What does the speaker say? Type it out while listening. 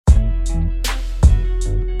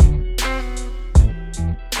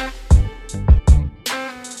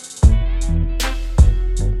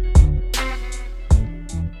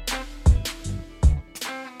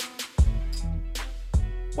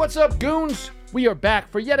What's up, goons? We are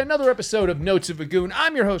back for yet another episode of Notes of a Goon.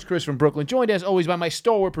 I'm your host, Chris from Brooklyn, joined as always by my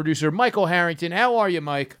stalwart producer, Michael Harrington. How are you,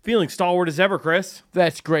 Mike? Feeling stalwart as ever, Chris.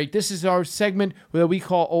 That's great. This is our segment that we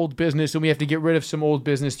call Old Business, and we have to get rid of some old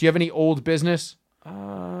business. Do you have any old business?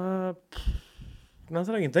 Nothing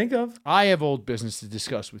I can think of. I have old business to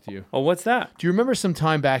discuss with you. Oh, what's that? Do you remember some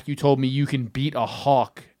time back you told me you can beat a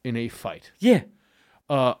hawk in a fight? Yeah.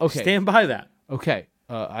 Okay. Stand by that. Okay.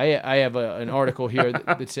 I have an article here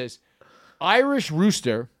that says, Irish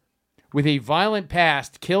rooster with a violent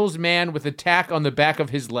past kills man with attack on the back of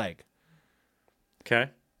his leg. Okay.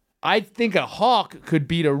 I think a hawk could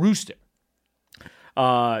beat a rooster.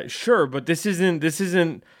 Sure, but this isn't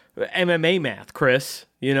MMA math, Chris,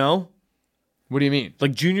 you know? What do you mean?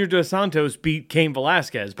 Like Junior Dos Santos beat Cain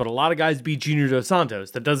Velasquez, but a lot of guys beat Junior Dos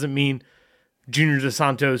Santos. That doesn't mean Junior Dos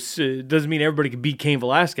Santos, doesn't mean everybody can beat Cain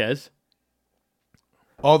Velasquez.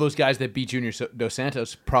 All those guys that beat Junior Dos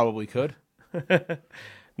Santos probably could.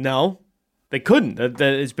 No, they couldn't. That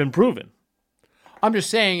it's been proven. I'm just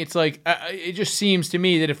saying, it's like, it just seems to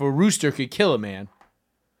me that if a rooster could kill a man,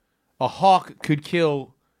 a hawk could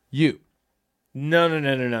kill you.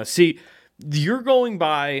 No. See, you're going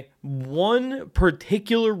by one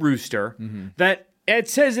particular rooster that it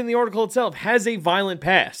says in the article itself has a violent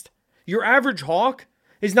past. Your average hawk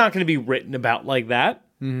is not going to be written about like that.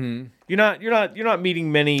 Mm-hmm. You're not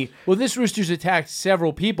meeting many. Well, this rooster's attacked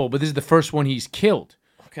several people, but this is the first one he's killed.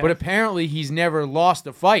 Okay. But apparently he's never lost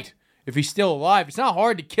a fight. If he's still alive, it's not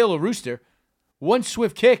hard to kill a rooster. One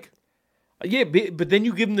swift kick. Yeah, but then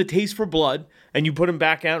you give him the taste for blood and you put him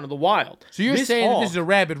back out into the wild. So you're saying that this is a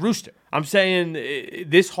rabid rooster? I'm saying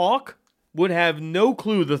this hawk would have no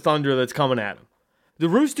clue the thunder that's coming at him. The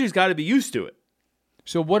rooster's got to be used to it.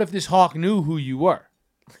 So what if this hawk knew who you were?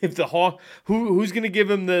 If the hawk, who's going to give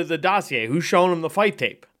him the dossier? Who's showing him the fight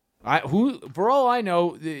tape? For all I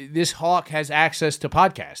know, this hawk has access to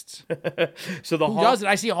podcasts. So the Who hawk does it?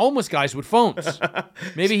 I see homeless guys with phones.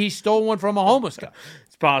 Maybe he stole one from a homeless guy.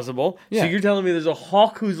 It's possible. Yeah. So you're telling me there's a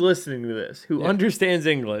hawk who's listening to this, who understands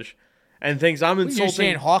English, and thinks I'm insulting. You're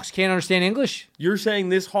saying hawks can't understand English? You're saying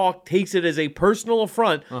this hawk takes it as a personal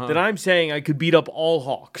affront that I'm saying I could beat up all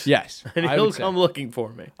hawks. Yes. And he'll come looking for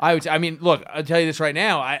me. I mean, look, I'll tell you this right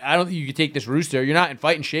now. I don't think you could take this rooster. You're not in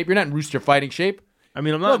fighting shape. You're not in rooster fighting shape. I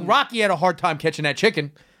mean, I'm not. Look, Rocky had a hard time catching that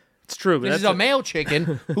chicken. It's true. But this is a male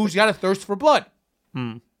chicken who's got a thirst for blood.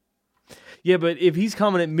 Yeah, but if he's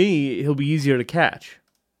coming at me, he'll be easier to catch.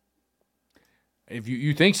 If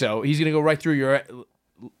you think so, he's going to go right through your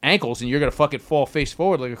ankles and you're going to fucking fall face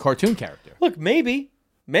forward like a cartoon character. Look, maybe.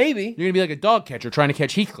 You're going to be like a dog catcher trying to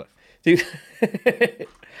catch Heathcliff. Dude,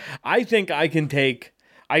 I think I can take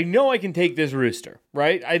this rooster,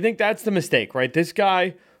 right? I think that's the mistake, right? This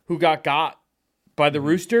guy who got by the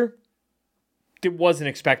rooster wasn't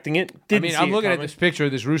expecting it. I'm looking at this picture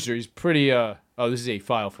of this rooster. He's pretty, this is a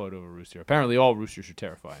file photo of a rooster. Apparently all roosters are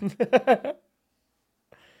terrifying.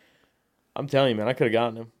 I'm telling you, man, I could have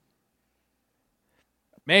gotten him.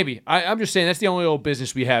 Maybe. I'm just saying that's the only old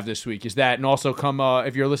business we have this week is that. And also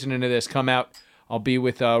if you're listening to this, come out. I'll be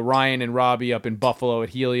with Ryan and Robbie up in Buffalo at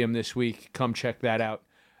Helium this week. Come check that out.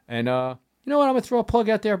 And you know what? I'm going to throw a plug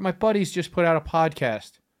out there. My buddies just put out a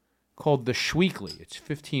podcast called The Schweekly. It's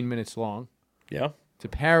 15 minutes long. Yeah. It's a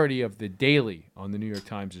parody of The Daily on the New York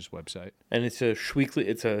Times' website. And it's a Schweekly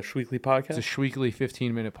podcast? It's a Schweekly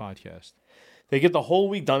 15-minute podcast. They get the whole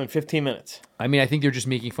week done in 15 minutes. I mean, I think they're just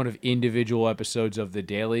making fun of individual episodes of The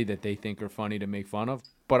Daily that they think are funny to make fun of.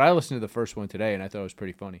 But I listened to the first one today, and I thought it was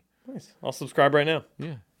pretty funny. Nice. I'll subscribe right now.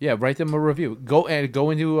 Yeah. Write them a review. Go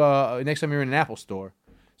into next time you're in an Apple store,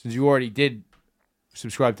 since you already did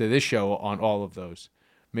subscribe to this show on all of those.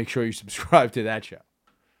 Make sure you subscribe to that show.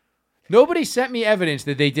 Nobody sent me evidence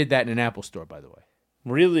that they did that in an Apple store, by the way.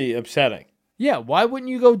 Really upsetting. Yeah, why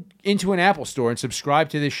wouldn't you go into an Apple store and subscribe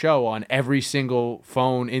to this show on every single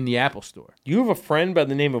phone in the Apple store? You have a friend by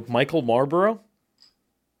the name of Michael Marlborough?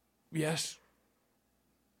 Yes.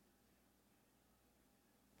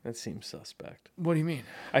 That seems suspect. What do you mean?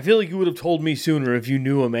 I feel like you would have told me sooner if you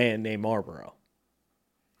knew a man named Marlborough.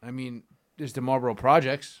 I mean, there's the Marlboro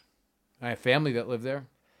Projects. I have family that live there.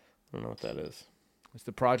 I don't know what that is. It's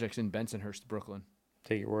the projects in Bensonhurst, Brooklyn.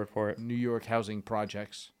 Take your word for it. New York housing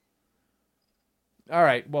projects. All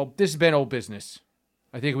right, well, this has been old business.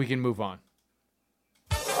 I think we can move on.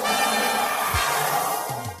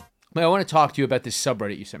 I want to talk to you about this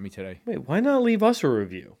subreddit you sent me today. Wait, why not leave us a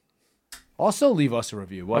review? Also, leave us a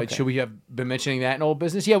review. Why Okay. should we have been mentioning that in old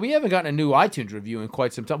business? Yeah, we haven't gotten a new iTunes review in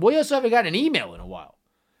quite some time. We also haven't gotten an email in a while.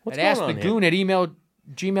 What's at going on AskTheGoon at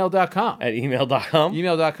gmail.com. At email.com?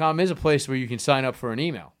 Email.com is a place where you can sign up for an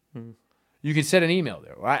email. You can send an email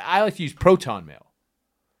there. I like to use Proton Mail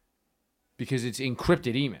because it's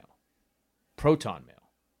encrypted email. Proton Mail.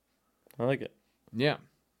 I like it. Yeah.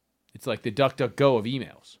 It's like the DuckDuckGo of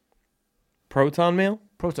emails. Proton Mail?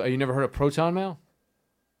 You never heard of Proton Mail?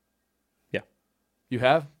 Yeah. You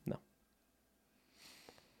have? No.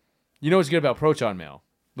 You know what's good about Proton Mail?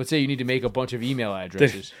 Let's say you need to make a bunch of email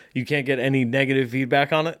addresses. You can't get any negative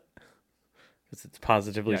feedback on it? Because it's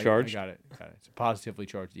positively charged? I got it. It's a positively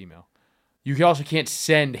charged email. You also can't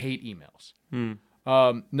send hate emails.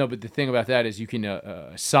 No, but the thing about that is you can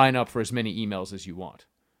sign up for as many emails as you want.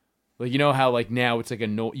 Like, you know how like now it's like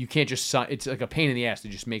you can't just sign. It's like a pain in the ass to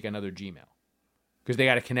just make another Gmail because they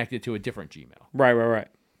got to connect it to a different Gmail. Right.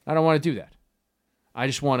 I don't want to do that. I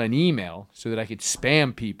just want an email so that I could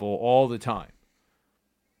spam people all the time.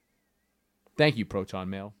 Thank you, Proton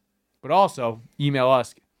Mail. But also, email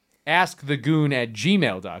us,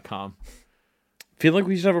 askthegoon@gmail.com. I feel like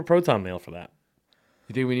we should have a Proton Mail for that.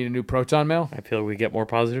 You think we need a new Proton Mail? I feel like we get more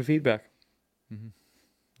positive feedback.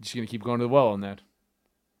 Just going to keep going to the well on that.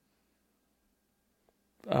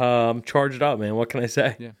 Charge it up, man. What can I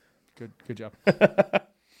say? Yeah, good job.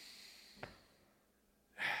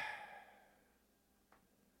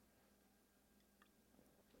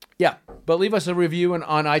 Yeah, but leave us a review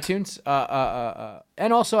on iTunes.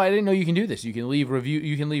 And also, I didn't know you can do this. You can leave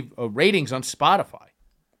ratings on Spotify.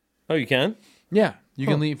 Oh, you can? Yeah, you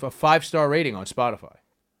can leave a 5-star rating on Spotify.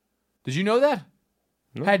 Did you know that?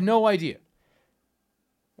 No. Had no idea.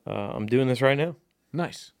 I'm doing this right now.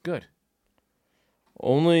 Nice, good.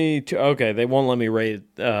 Only two. Okay, they won't let me rate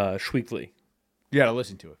Schweekly. You got to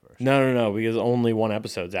listen to it first. No, because only one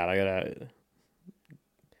episode's out.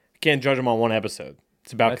 Can't judge them on one episode.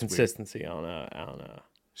 It's about consistency on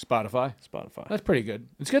Spotify. Spotify. That's pretty good.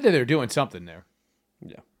 It's good that they're doing something there.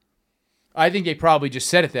 Yeah. I think they probably just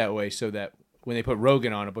said it that way so that when they put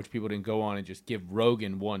Rogan on, a bunch of people didn't go on and just give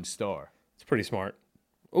Rogan 1 star. It's pretty smart.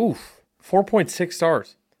 Oof. 4.6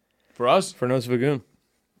 stars. For us? For Nose Vagoon.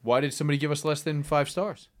 Why did somebody give us less than 5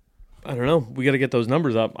 stars? I don't know. We got to get those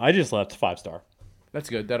numbers up. I just left 5-star. That's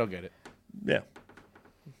good. That'll get it. Yeah.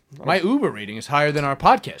 My Uber rating is higher than our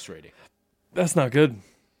podcast rating. That's not good.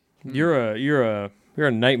 You're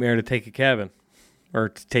a nightmare to take a cab in, or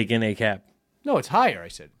to take in a cab. No, it's higher, I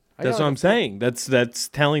said. That's what I'm saying. That's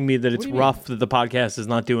telling me that it's rough that the podcast is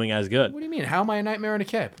not doing as good. What do you mean? How am I a nightmare in a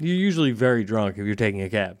cab? You're usually very drunk if you're taking a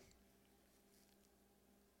cab.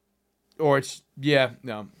 Or it's, yeah,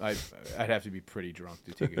 no, I'd have to be pretty drunk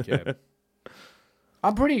to take a cab.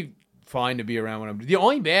 I'm pretty fine to be around when I'm... The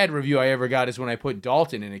only bad review I ever got is when I put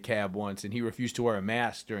Dalton in a cab once and he refused to wear a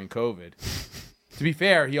mask during COVID. To be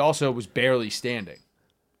fair, he also was barely standing.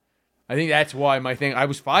 I think that's why I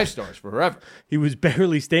was 5 stars forever. He was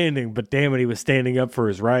barely standing, but damn it, he was standing up for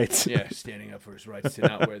his rights. Yeah, standing up for his rights to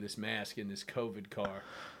not wear this mask in this COVID car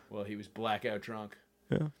while he was blackout drunk.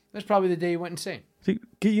 Yeah. That's probably the day he went insane. See,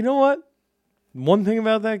 you know what? One thing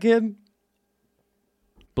about that kid,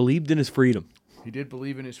 believed in his freedom. He did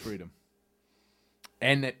believe in his freedom.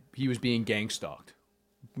 And that he was being gang stalked.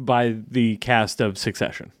 By the cast of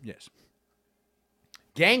Succession. Yes.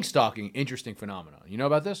 Gang stalking, interesting phenomenon. You know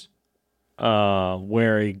about this?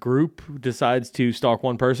 Where a group decides to stalk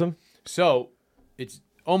one person? So, it's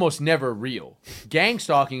almost never real. Gang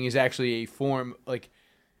stalking is actually a form,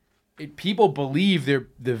 people believe they're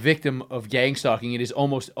the victim of gang stalking. It is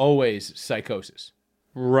almost always psychosis.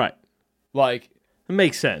 Right. It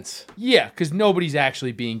makes sense. Yeah, because nobody's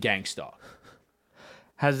actually being gang stalked.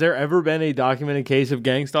 Has there ever been a documented case of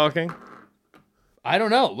gang stalking? I don't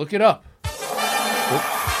know. Look it up.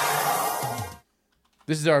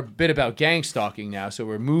 This is our bit about gang stalking now, so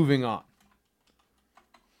we're moving on.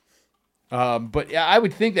 But I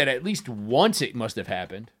would think that at least once it must have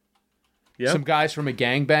happened. Yep. Some guys from a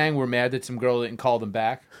gangbang were mad that some girl didn't call them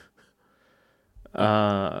back.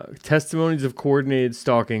 Testimonies of coordinated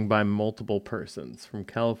stalking by multiple persons from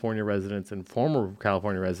California residents and former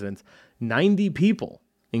California residents. 90 people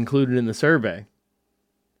included in the survey.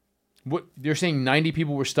 What, you're saying 90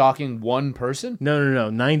 people were stalking one person? No.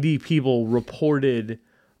 90 people reported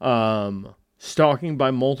stalking by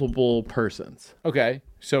multiple persons. Okay,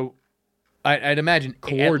 so I'd imagine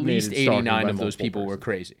at least 89 of those people were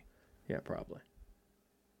crazy. Yeah, probably.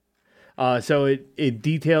 So it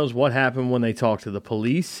details what happened when they talked to the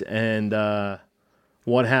police and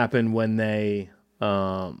what happened when they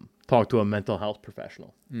talked to a mental health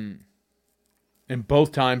professional. Mm. And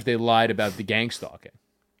both times they lied about the gang stalking.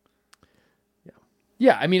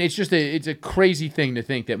 Yeah, I mean, it's a crazy thing to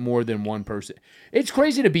think that more than one person... It's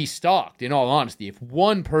crazy to be stalked, in all honesty, if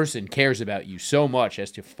one person cares about you so much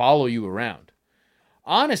as to follow you around.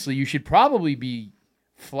 Honestly, you should probably be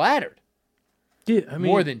flattered. Yeah, I mean,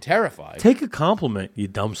 more than terrified. take a compliment, you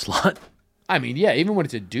dumb slut. I mean, yeah, even when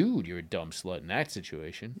it's a dude, you're a dumb slut in that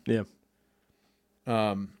situation. Yeah.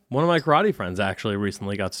 One of my karate friends actually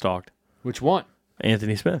recently got stalked. Which one?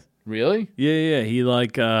 Anthony Smith. Really? Yeah. He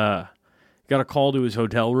got a call to his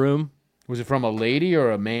hotel room. Was it from a lady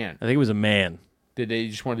or a man? I think it was a man. Did they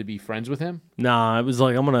just want to be friends with him? Nah, it was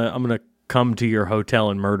like I'm gonna come to your hotel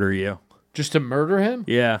and murder you. Just to murder him?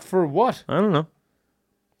 Yeah. For what? I don't know.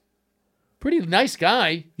 Pretty nice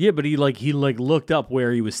guy. Yeah, but he looked up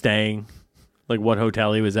where he was staying, like what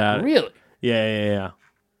hotel he was at. Really? Yeah.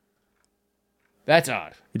 That's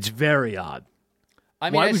odd. It's very odd. I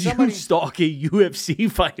mean, Why as would somebody... you stalk a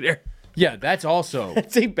UFC fighter? Yeah, that's also...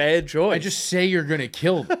 That's a bad choice. I just say you're going to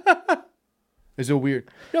kill them. It's a weird...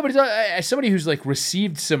 No, but it's, as somebody who's like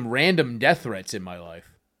received some random death threats in my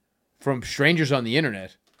life from strangers on the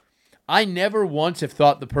internet, I never once have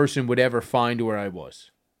thought the person would ever find where I was.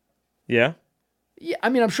 Yeah? Yeah, I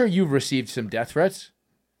mean, I'm sure you've received some death threats.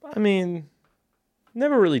 I mean,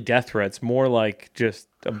 never really death threats. More like just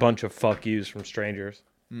a bunch of fuck yous from strangers.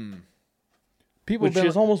 People Which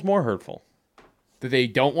is almost more hurtful. that they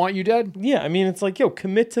don't want you dead? Yeah, I mean, it's like, yo,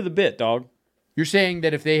 commit to the bit, dog. You're saying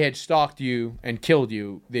that if they had stalked you and killed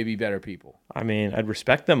you, they'd be better people. I mean, I'd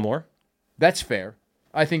respect them more. That's fair.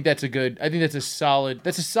 I think that's a solid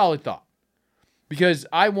thought. Because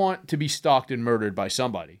I want to be stalked and murdered by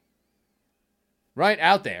somebody. Right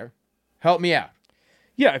out there. Help me out.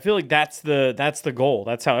 Yeah, I feel like that's the goal.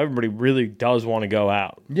 That's how everybody really does want to go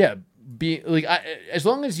out. Yeah, as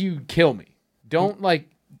long as you kill me. Don't I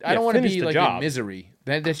don't want to finish be the like job. in misery.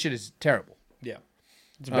 That shit is terrible. Yeah.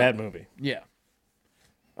 It's a bad movie. Yeah.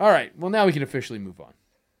 All right. Well, now we can officially move on.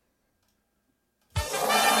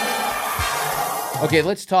 Okay,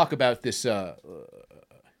 let's talk about this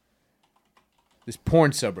this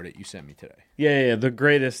porn subreddit you sent me today. Yeah, the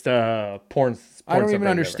greatest porn I don't even subreddit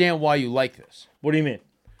understand why you like this. ever. What do you mean?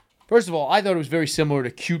 First of all, I thought it was very similar to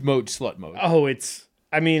cute mode, slut mode. Oh, it's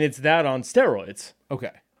that on steroids.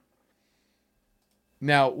 Okay.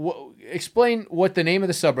 Now, explain what the name of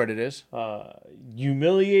the subreddit is.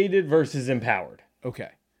 Humiliated versus empowered. Okay.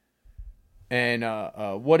 And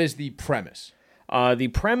what is the premise? The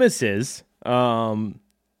premise is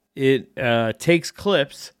it takes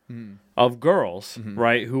clips of girls,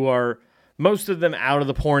 right, who are most of them out of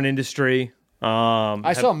the porn industry.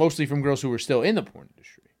 I saw mostly from girls who were still in the porn industry.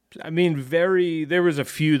 I mean, there was a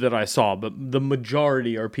few that I saw, but the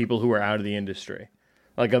majority are people who are out of the industry.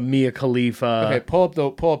 Like a Mia Khalifa. Okay, pull up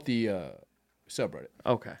the subreddit.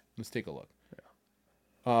 Okay. Let's take a look.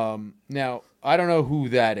 Yeah. Now, I don't know who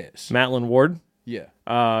that is. Madeline Ward.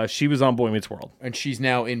 Yeah. She was on Boy Meets World. And she's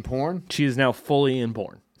now in porn? She is now fully in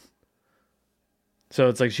porn. So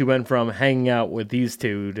it's like she went from hanging out with these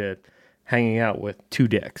two to hanging out with two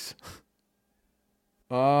dicks.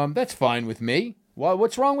 That's fine with me.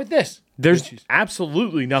 What's wrong with this? There's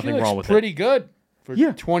absolutely nothing wrong with it. Pretty good for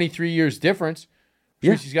Yeah. 23 years difference.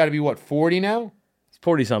 Sure, Yeah. she's got to be, 40 now? It's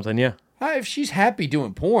 40-something, yeah. If she's happy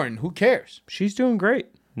doing porn, who cares? She's doing great.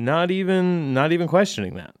 Not even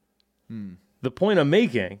questioning that. The point I'm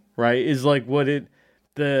making, right, is like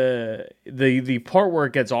the part where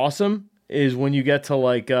it gets awesome is when you get to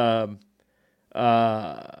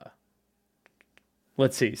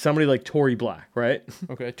let's see, somebody like Tory Black, right?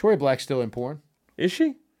 Okay, Tory Black's still in porn. Is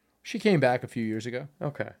she? She came back a few years ago.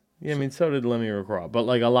 Okay. Yeah, I mean, so did Lemmy Raw, but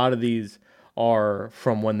like a lot of these are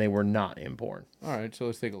from when they were not in porn. All right, so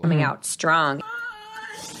let's take a look. Coming out strong.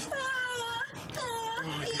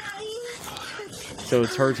 So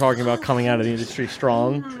it's her talking about coming out of the industry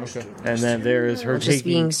strong. Okay. And then there's her Just taking...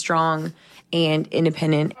 being strong and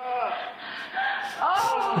independent.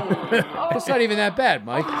 It's not even that bad,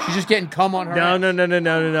 Mike. She's just getting cum on her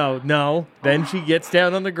ass. No. Then she gets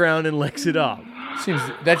down on the ground and licks it up.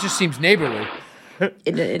 That just seems neighborly.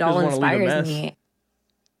 It all Doesn't wanna leave a inspires mess. me.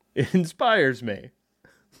 It inspires me.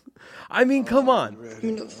 I mean, come on. Give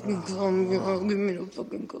me the fucking cum, yo. Give me the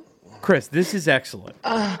fucking cum. Chris, this is excellent.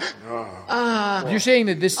 You're saying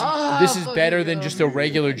that this is better than just a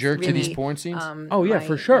regular jerk to these Really, porn scenes? Oh, yeah,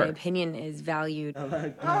 for sure. My opinion is valued.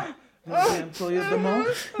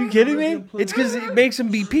 You kidding me? It's because it makes them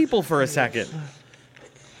be people for a second.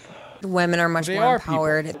 Women are much They more are people.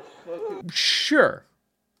 empowered. Sure.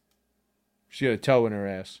 She got a toe in her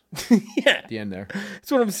ass Yeah. at the end there.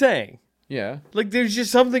 That's what I'm saying. Yeah. Like, there's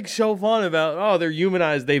just something so fun about, oh, they're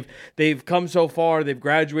humanized. They've come so far. They've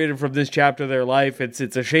graduated from this chapter of their life. It's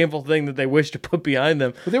a shameful thing that they wish to put behind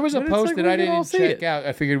them. But there was a But it's post like that we I can all didn't see check it. out.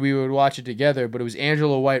 I figured we would watch it together, but it was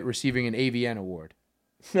Angela White receiving an AVN award.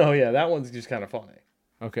 Oh, yeah, that one's just kind of funny.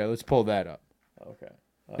 Okay, let's pull that up. Okay.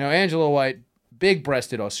 Now, Angela White,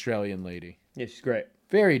 big-breasted Australian lady. Yeah, she's great.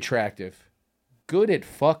 Very attractive. Good at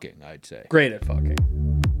fucking, I'd say. Great at fucking.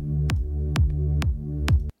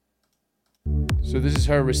 So this is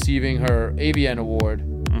her receiving her AVN award.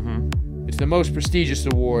 It's the most prestigious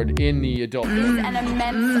award in the adult. It is an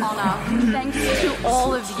immense honor. Thanks to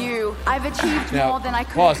all of you. I've achieved Now, more than I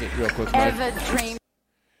could pause it real quick, Mike. ever dream.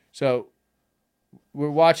 So we're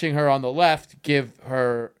watching her on the left give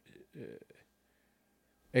her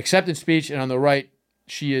acceptance speech, and on the right,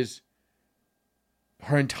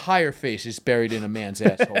 her entire face is buried in a man's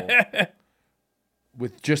asshole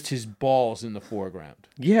with just his balls in the foreground.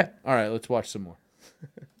 Yeah. All right, let's watch some more.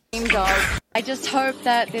 I just hope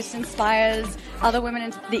that this inspires other women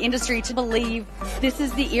in the industry to believe this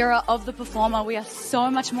is the era of the performer. We are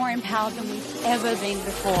so much more empowered than we've ever been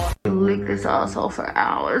before. Lick this asshole for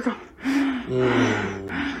hours.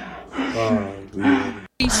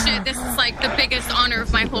 Shit, this is like the biggest honor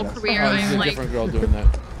of my whole career. Oh, this is I'm a like, different girl doing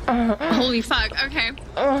that. holy fuck. Okay.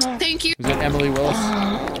 Thank you. Is that Emily Willis?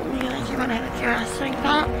 You wanna have your ass like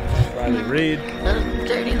that? Riley Reid. Little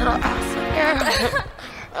dirty little ass.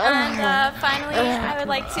 And finally, I would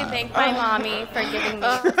like to thank my mommy for giving me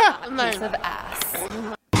a piece of ass.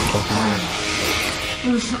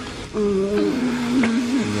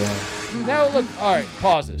 Now look. All right,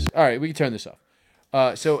 pause this. All right, we can turn this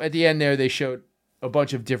off. So at the end there, they showed a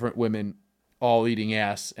bunch of different women all eating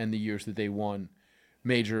ass and the years that they won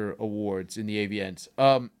major awards in the AVNs.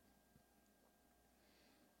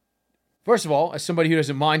 First of all, as somebody who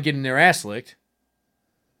doesn't mind getting their ass licked,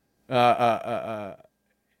 more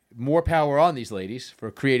power on these ladies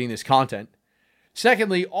for creating this content.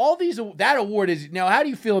 Secondly, that award is now. How do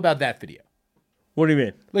you feel about that video? What do you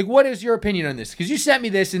mean? Like, what is your opinion on this? Because you sent me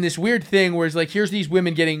this in this weird thing where it's like, here's these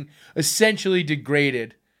women getting essentially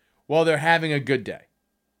degraded while they're having a good day.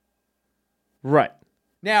 Right.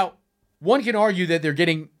 Now, one can argue that they're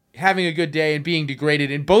having a good day and being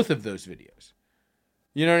degraded in both of those videos.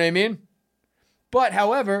 You know what I mean? But,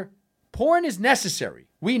 however, porn is necessary.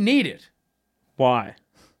 We need it. Why?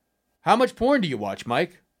 How much porn do you watch,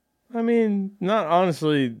 Mike? I mean, not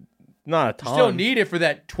honestly, not a You ton. still need it for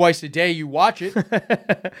that twice a day you watch it.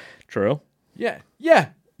 True. Yeah.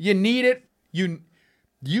 You need it.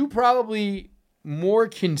 You probably more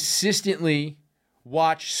consistently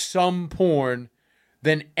watch some porn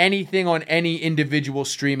than anything on any individual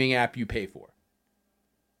streaming app you pay for.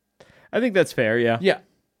 I think that's fair, yeah. Yeah.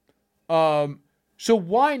 So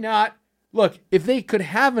why not? Look, if they could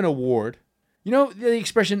have an award, you know the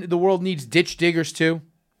expression, the world needs ditch diggers too?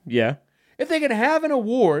 Yeah. If they could have an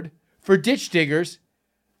award for ditch diggers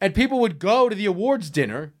and people would go to the awards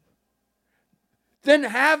dinner, then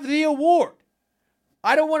have the award.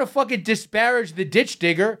 I don't want to fucking disparage the ditch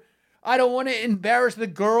digger. I don't want to embarrass the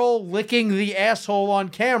girl licking the asshole on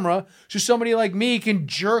camera so somebody like me can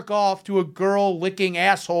jerk off to a girl licking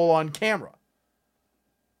asshole on camera.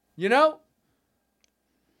 You know?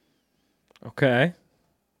 Okay.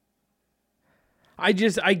 I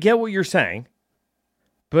get what you're saying.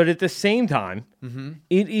 But at the same time,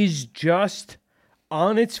 it is just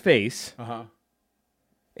on its face. Uh-huh.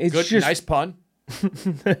 It's Good, just nice pun.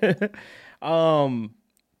 I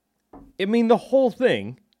mean, the whole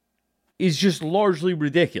thing is just largely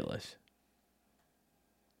ridiculous.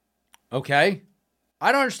 Okay.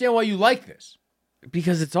 I don't understand why you like this.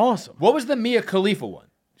 Because it's awesome. What was the Mia Khalifa one?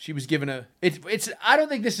 She was given it's I don't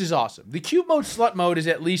think this is awesome. The cute mode, slut mode is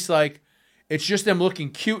at least like, it's just them looking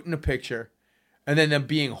cute in a picture and then them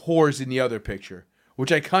being whores in the other picture,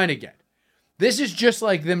 which I kind of get. This is just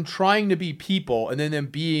like them trying to be people and then them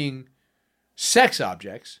being sex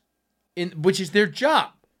objects, which is their job.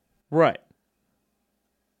 Right.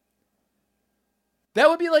 That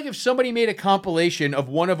would be like if somebody made a compilation of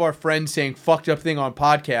one of our friends saying fucked up thing on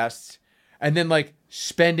podcasts and then like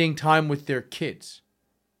spending time with their kids.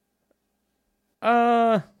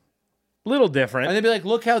 Little different. And they'd be like,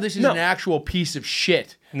 look how this is No. an actual piece of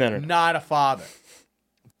shit. No. Not a father.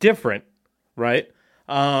 Different, right?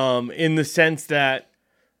 In the sense that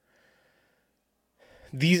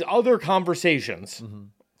these other conversations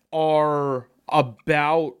are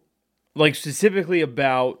about, like, specifically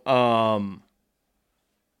about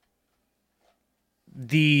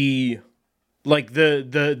the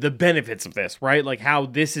benefits of this, right? Like how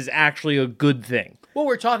this is actually a good thing. Well,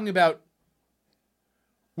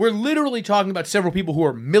 we're literally talking about several people who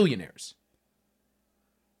are millionaires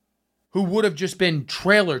who would have just been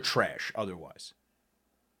trailer trash otherwise.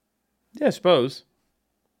 Yeah, I suppose.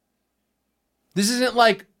 This isn't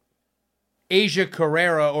like Asia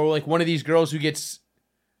Carrera or like one of these girls who gets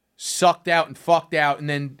sucked out and fucked out and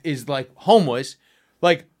then is like homeless.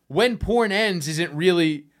 Like when porn ends isn't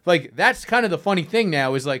really like, that's kind of the funny thing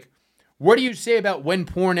now is like What do you say about when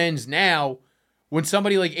porn ends now, when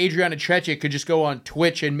somebody like Adriana Trechik could just go on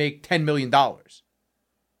Twitch and make $10 million?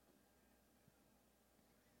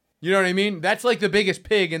 You know what I mean? That's like the biggest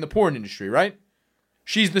pig in the porn industry, right?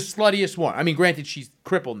 She's the sluttiest one. I mean, granted, she's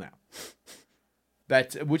crippled now.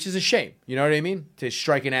 Which is a shame. You know what I mean? To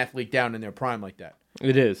strike an athlete down in their prime like that.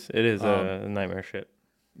 It is. It is a nightmare shit.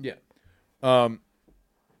 Yeah. But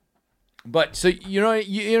so you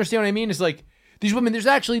understand what I mean? It's like these women. There's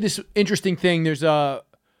actually this interesting thing. There's a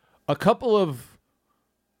couple of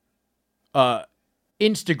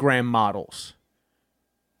Instagram models.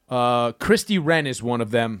 Christy Wren is one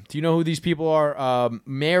of them. Do you know who these people are?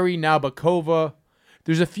 Mary Nabokova.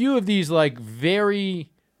 There's a few of these like very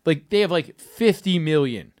like they have like 50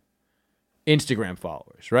 million Instagram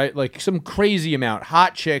followers, right? Like some crazy amount.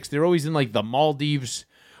 Hot chicks. They're always in like the Maldives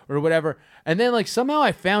or whatever. And then like somehow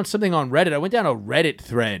I found something on Reddit. I went down a Reddit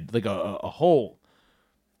thread, like a hole.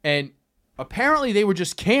 And apparently they were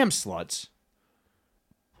just cam sluts.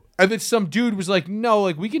 And then some dude was like, no,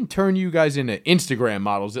 like we can turn you guys into Instagram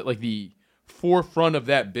models at like the forefront of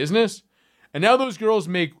that business. And now those girls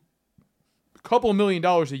make a couple $1 million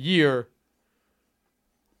a year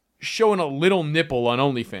showing a little nipple on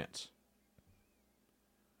OnlyFans.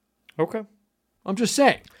 Okay. I'm just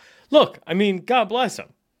saying. Look, I mean, God bless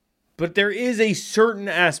them. But there is a certain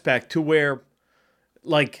aspect to where,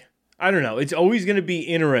 like, I don't know, it's always going to be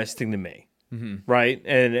interesting to me, right?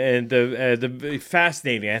 And the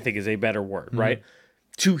fascinating, I think, is a better word, right?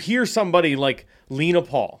 To hear somebody like Lena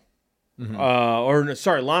Paul, Lana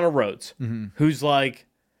Rhoades, who's like,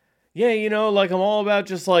 yeah, you know, like I'm all about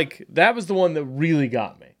just like, that was the one that really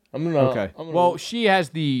got me. Well, she has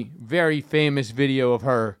the very famous video of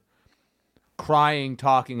her crying,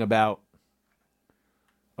 talking about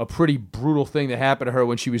a pretty brutal thing that happened to her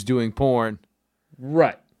when she was doing porn.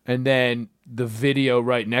 Right. And then the video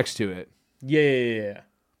right next to it. Yeah.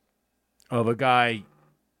 Of a guy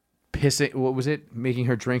pissing, what was it? Making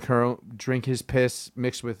her drink his piss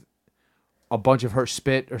mixed with a bunch of her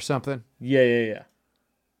spit or something. Yeah.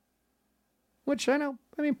 Which I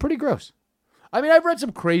mean, pretty gross. I mean, I've read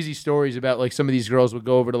some crazy stories about like some of these girls would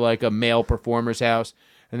go over to like a male performer's house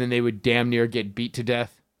and then they would damn near get beat to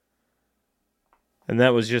death. And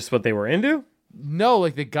that was just what they were into? No,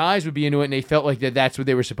 like the guys would be into it and they felt like that's what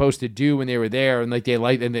they were supposed to do when they were there. And like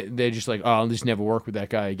they're just like, oh, I'll just never work with that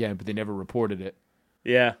guy again. But they never reported it.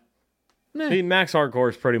 Yeah. See, Max Hardcore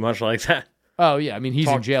is pretty much like that. Oh, yeah. I mean, he's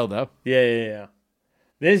in jail, though. Yeah.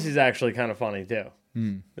 This is actually kind of funny, too.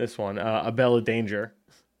 This one, Abella Danger.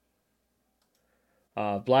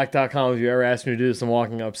 Black.com, if you ever asked me to do this, I'm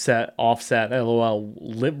walking offset, LOL.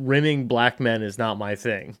 Rimming black men is not my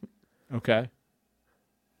thing. Okay.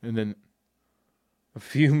 And then a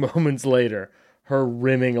few moments later, her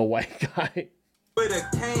rimming a white guy. With a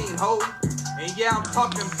cane, ho. And yeah, I'm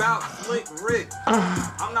talking about Slick Rick.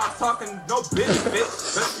 I'm not talking no bitch,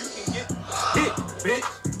 but you can get hit, bitch.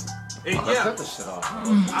 And yeah, cut the shit off.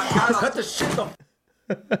 Cut the shit off.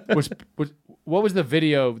 What was the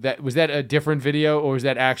video? Was that a different video, or was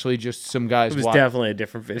that actually just some guys? It was definitely a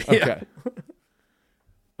different video.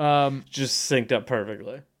 Okay. Just synced up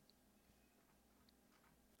perfectly.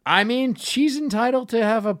 I mean, she's entitled to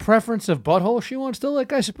have a preference of butthole she wants to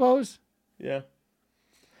lick, I suppose. Yeah.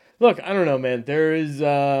 Look, I don't know, man. There is,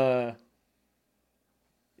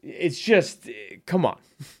 it's just, come on.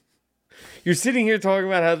 You're sitting here talking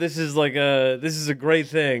about how this is a great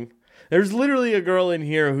thing. There's literally a girl in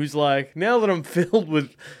here who's like, now that I'm filled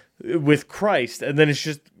with Christ, and then it's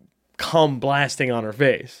just cum blasting on her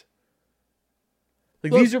face.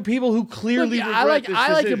 Like, these are people who clearly regret this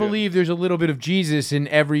I like to decision. believe there's a little bit of Jesus in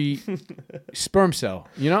every sperm cell,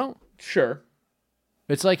 you know? Sure.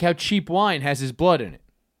 It's like how cheap wine has his blood in it.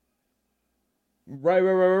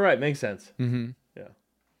 Right. Makes sense. Mm-hmm. Yeah.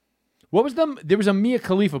 What was there was a Mia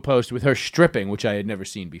Khalifa post with her stripping, which I had never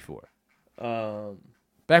seen before.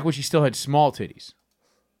 Back when she still had small titties.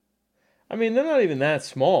 I mean, they're not even that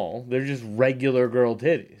small. They're just regular girl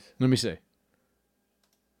titties. Let me see.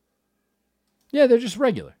 Yeah, they're just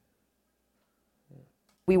regular.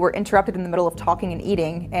 We were interrupted in the middle of talking and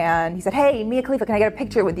eating, and he said, hey, Mia Khalifa, can I get a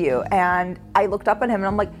picture with you? And I looked up at him, and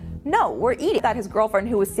I'm like, no, we're eating. That his girlfriend,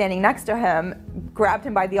 who was standing next to him, grabbed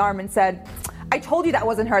him by the arm and said, I told you that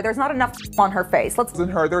wasn't her. There's not enough on her face.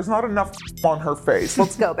 There's not enough on her face.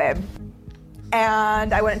 Let's go, babe.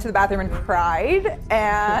 And I went into the bathroom and cried,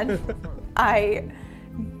 and I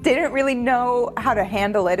didn't really know how to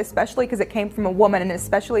handle it, especially because it came from a woman, and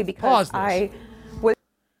especially because I was...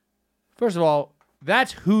 First of all,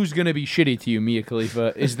 that's who's going to be shitty to you, Mia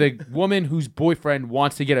Khalifa, is the woman whose boyfriend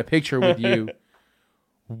wants to get a picture with you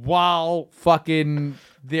while fucking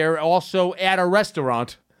they're also at a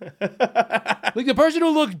restaurant. Like, the person who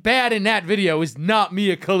looked bad in that video is not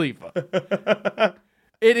Mia Khalifa.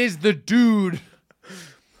 It is the dude.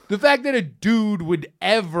 The fact that a dude would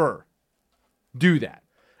ever do that.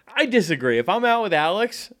 I disagree. If I'm out with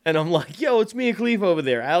Alex and I'm like, yo, it's Mia Khalifa over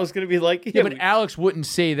there, Alex going to be like, Yeah, but Alex wouldn't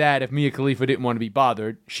say that if Mia Khalifa didn't want to be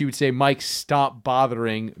bothered. She would say, Mike, stop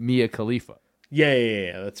bothering Mia Khalifa.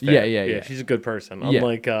 Yeah, that's fair. Yeah. She's a good person. Yeah.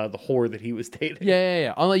 Unlike the whore that he was dating.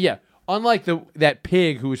 Yeah. Unlike that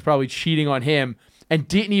pig who was probably cheating on him and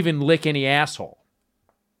didn't even lick any asshole.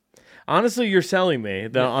 Honestly, you're selling me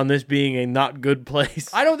on this being a not good place.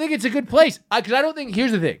 I don't think it's a good place. Because I don't think,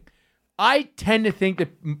 here's the thing. I tend to think that,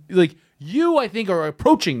 like, you, I think, are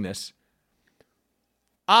approaching this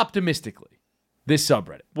optimistically, this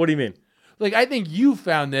subreddit. What do you mean? Like, I think you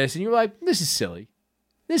found this and you're like, this is silly.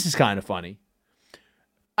 This is kind of funny.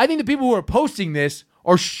 I think the people who are posting this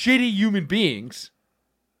are shitty human beings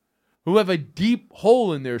who have a deep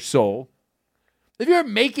hole in their soul. If you're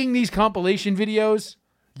making these compilation videos,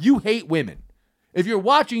 you hate women. If you're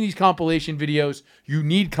watching these compilation videos, you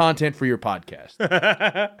need content for your podcast.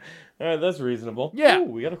 All right, that's reasonable. Yeah. Ooh,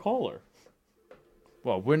 we got a caller.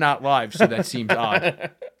 Well, we're not live, so that seems odd.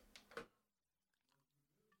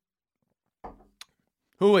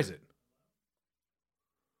 Who is it?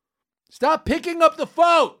 Stop picking up the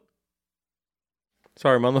phone.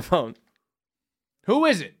 Sorry, I'm on the phone. Who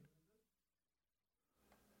is it?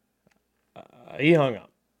 He hung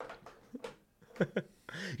up.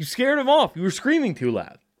 You scared him off. You were screaming too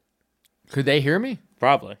loud. Could they hear me?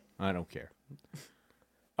 Probably. I don't care.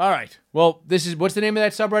 All right. Well, what's the name of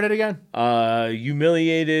that subreddit again?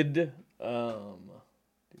 Humiliated.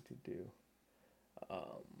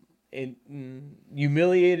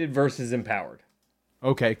 Humiliated versus empowered.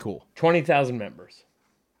 Okay, cool. 20,000 members.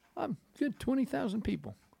 Good, 20,000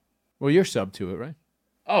 people. Well, you're sub to it, right?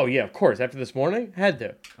 Oh, yeah, of course. After this morning, had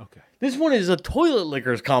to. Okay. This one is a toilet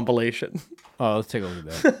lickers compilation. Oh, let's take a look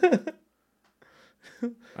at that.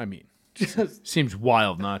 I mean, seems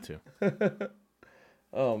wild not to.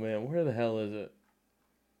 Oh, man, where the hell is it?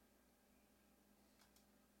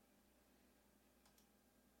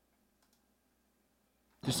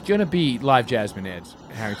 There's going to be live Jasmine ads,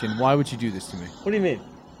 Harrington. Why would you do this to me? What do you mean?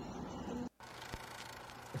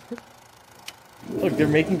 Look, they're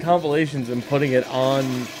making compilations and putting it on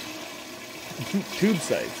tube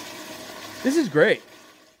sites. This is great.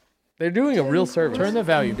 They're doing a real service. Turn the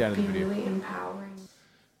volume down in the video. Really empowering.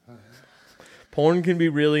 Porn can be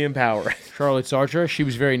really empowering. Charlotte Sartre, she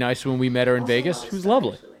was very nice when we met her in Vegas. She was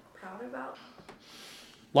lovely. A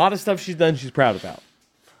lot of stuff she's done, she's proud about.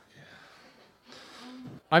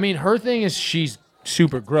 I mean, her thing is she's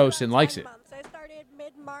super gross and likes it. I started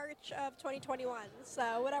mid-March of 2021,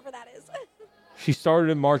 so whatever that is. She started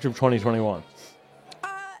in March of 2021.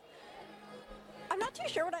 I'm not too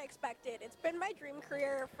sure what I expected. It's been my dream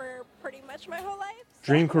career for pretty much my whole life.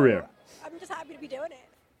 Dream career. I'm just happy to be doing it.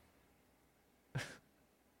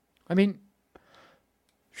 I mean,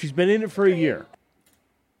 she's been in it for a year.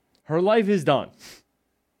 Her life is done.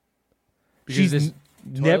 She's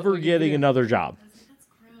never getting another job. That's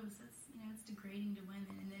gross. That's degrading to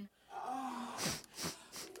women.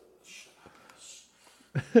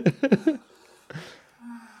 And then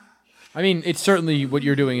I mean, it's certainly what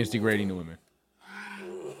you're doing is degrading to women.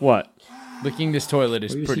 What? Licking this toilet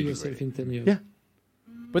is pretty degrading. Yeah.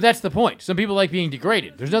 But that's the point. Some people like being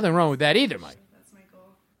degraded. There's nothing wrong with that either, Mike.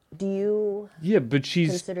 Do you but she's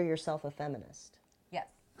consider yourself a feminist? Yes.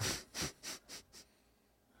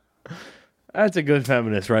 That's a good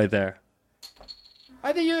feminist right there.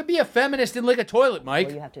 I think you'd be a feminist and lick a toilet, Mike.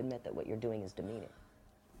 Well, you have to admit that what you're doing is demeaning.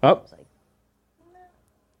 Oh.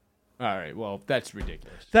 All right, well, that's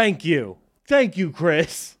ridiculous. Thank you,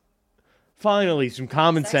 Chris. Finally, some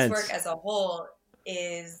common sense. Sex work as a whole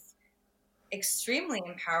is extremely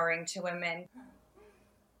empowering to women.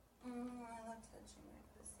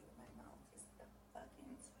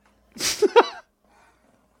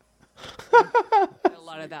 A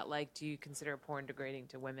lot of that, like, do you consider porn degrading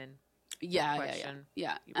to women? Yeah.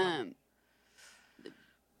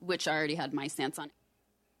 Which I already had my stance on.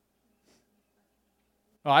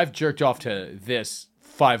 Oh, I've jerked off to this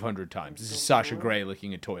 500 times. This is Sasha Grey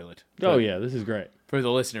licking a toilet. Oh, yeah, this is great. For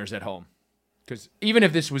the listeners at home. Because even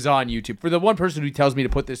if this was on YouTube, for the one person who tells me to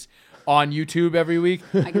put this on YouTube every week,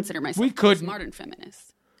 I consider myself a postmodern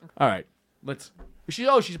feminist. All right, she's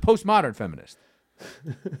a postmodern feminist.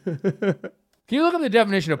 Can you look up the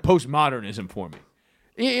definition of postmodernism for me?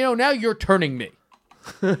 You know, now you're turning me.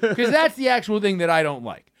 Because that's the actual thing that I don't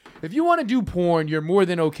like. If you want to do porn, you're more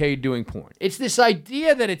than okay doing porn. It's this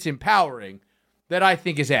idea that it's empowering that I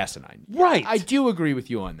think is asinine. Right. I do agree with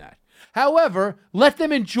you on that. However, let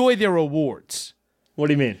them enjoy their awards. What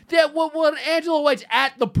do you mean? That what Angela White's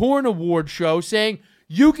at the porn award show saying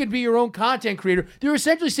you can be your own content creator. They're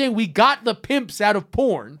essentially saying we got the pimps out of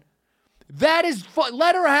porn. That is fun.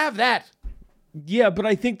 Let her have that. Yeah, but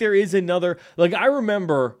I think there is another. Like, I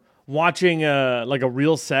remember watching like a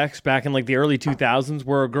Real Sex back in like the early 2000s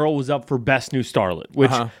where a girl was up for Best New Starlet,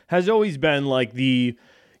 which has always been like the,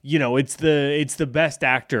 you know, it's the best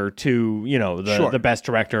actor to, you know, the best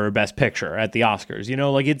director or best picture at the Oscars. You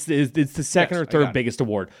know, like it's the second or third biggest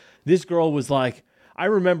award. This girl was like, I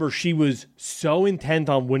remember she was so intent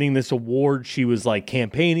on winning this award. She was like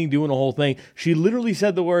campaigning, doing the whole thing. She literally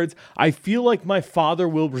said the words, "I feel like my father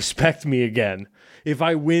will respect me again if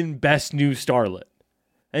I win Best New Starlet."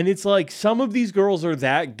 And it's like some of these girls are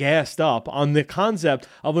that gassed up on the concept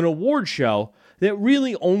of an award show that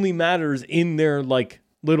really only matters in their like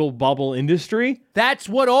little bubble industry. That's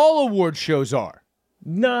what all award shows are.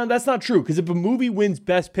 No, that's not true. Because if a movie wins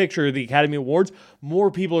Best Picture at the Academy Awards, more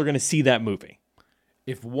people are going to see that movie.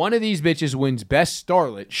 If one of these bitches wins Best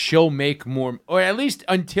Starlet, she'll make more, or at least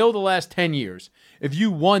until the last 10 years. If you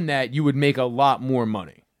won that, you would make a lot more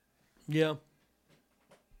money. Yeah.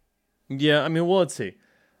 Yeah, I mean, well, let's see.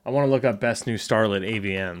 I want to look up Best New Starlet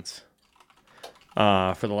AVNs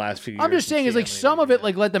for the last few years. I'm just saying, it's like some of it,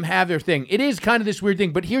 like, let them have their thing. It is kind of this weird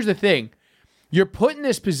thing, but here's the thing. You're put in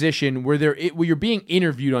this position where you're being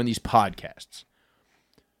interviewed on these podcasts.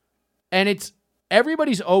 And it's,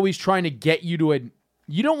 everybody's always trying to get you to,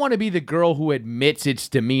 you don't want to be the girl who admits it's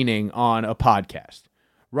demeaning on a podcast,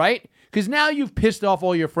 right? Because now you've pissed off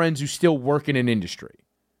all your friends who still work in an industry.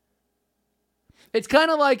 It's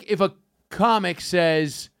kind of like if a comic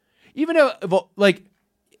says, even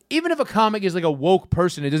if a comic is like a woke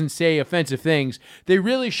person, it doesn't say offensive things, they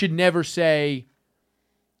really should never say,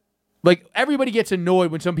 like, everybody gets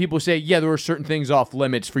annoyed when some people say, yeah, there are certain things off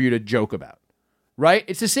limits for you to joke about, right?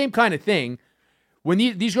 It's the same kind of thing. When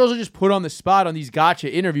these girls are just put on the spot on these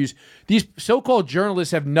gotcha interviews, these so-called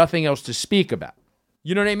journalists have nothing else to speak about.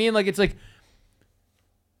 You know what I mean? Like, it's like,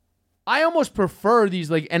 I almost prefer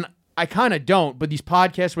these, like, and I kind of don't, but these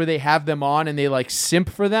podcasts where they have them on and they, like, simp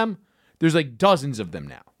for them, there's, like, dozens of them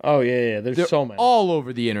now. Oh, yeah. They're so many. All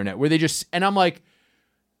over the internet where they just, and I'm like,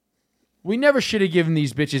 we never should have given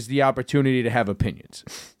these bitches the opportunity to have opinions.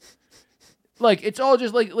 Like, it's all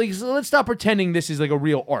just like so let's stop pretending this is like a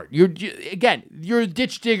real art. You're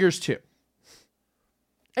ditch diggers too.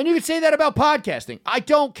 And you can say that about podcasting. I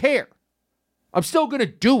don't care. I'm still going to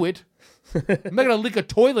do it. I'm not going to lick a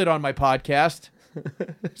toilet on my podcast.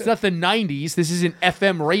 It's not the 90s. This isn't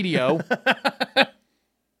FM radio.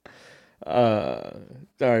 All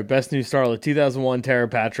right, Best New Starlet, 2001, Tara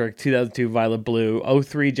Patrick, 2002, Violet Blue,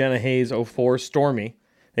 03, Jenna Hayes, 04, Stormy,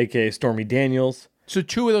 a.k.a. Stormy Daniels. So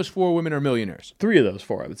 2 of those 4 women are millionaires. 3 of those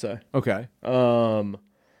 4, I would say. Okay.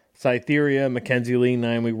 Cytherea, Mackenzie Lee,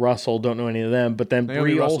 Naomi Russell, don't know any of them. But then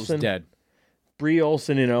Naomi Brie Russell's Olsen. Dead. Brie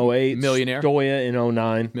Olsen in 08. Millionaire. Stoya in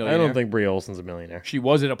 09. Millionaire. I don't think Brie Olsen's a millionaire. She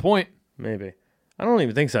was at a point. Maybe. I don't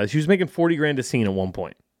even think so. She was making $40,000 a scene at one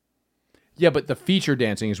point. Yeah, but the feature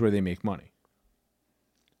dancing is where they make money.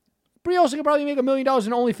 Brie Olsen could probably make $1 million in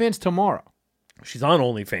OnlyFans tomorrow. She's on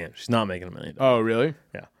OnlyFans. She's not making $1 million. Oh, really?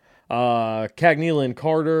 Yeah. Cagney Lynn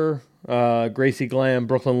Carter, Gracie Glam,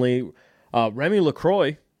 Brooklyn Lee, Remy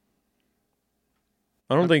LaCroix.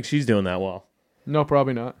 I don't think she's doing that well. No,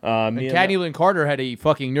 probably not. And Cagney Lynn Carter had a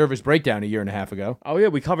fucking nervous breakdown 1.5 years ago. Oh, yeah,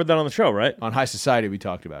 we covered that on the show, right? On High Society, we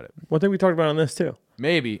talked about it. Well, I think we talked about it on this, too.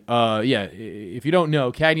 Maybe. Yeah, if you don't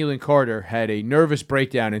know, Cagney Lynn Carter had a nervous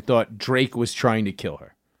breakdown and thought Drake was trying to kill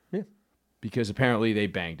her. Yeah. Because apparently they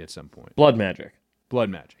banged at some point. Blood magic. Blood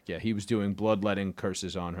magic. Yeah, he was doing bloodletting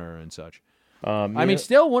curses on her and such. I mean,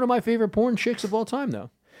 still one of my favorite porn chicks of all time, though.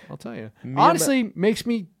 I'll tell you. Honestly, makes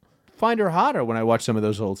me find her hotter when I watch some of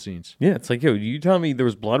those old scenes. Yeah, it's like, yo, you tell me there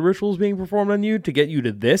was blood rituals being performed on you to get you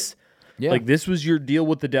to this? Yeah. Like, this was your deal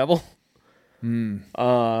with the devil?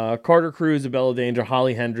 Carter Cruz, Isabella Danger,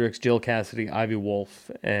 Holly Hendricks, Jill Cassidy, Ivy Wolf,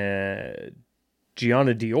 Gianna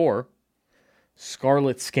Dior,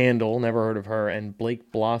 Scarlet Scandal, never heard of her, and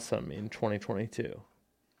Blake Blossom in 2022.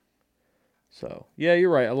 So, yeah, you're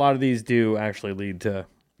right. A lot of these do actually lead to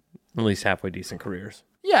at least halfway decent careers.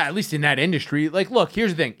 Yeah, at least in that industry. Like, look,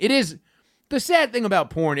 here's the thing. It is, the sad thing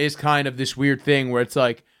about porn is kind of this weird thing where it's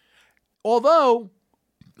like, although,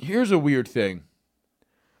 here's a weird thing.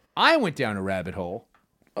 I went down a rabbit hole.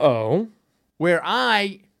 Oh? Where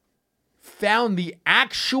I found the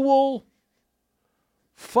actual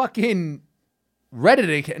fucking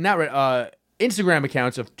Instagram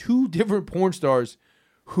accounts of 2 different porn stars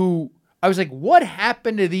who, I was like, what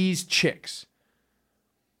happened to these chicks?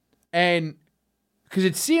 And because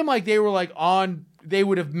it seemed like they were like they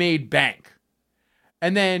would have made bank.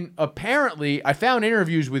 And then apparently I found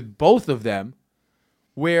interviews with both of them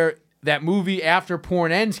where that movie After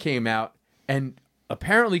Porn Ends came out and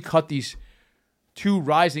apparently cut these two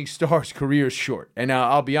rising stars' careers short. And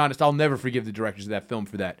I'll be honest, I'll never forgive the directors of that film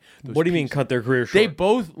for that. What do you mean cut their career short? They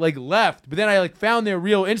both like left, but then I like found their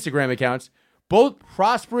real Instagram accounts. Both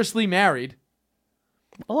prosperously married.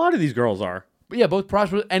 A lot of these girls are. But yeah, both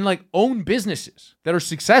prosperous and like own businesses that are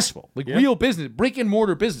successful. Like real business, brick and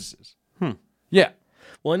mortar businesses. Yeah.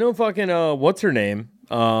 Well, I know fucking what's her name?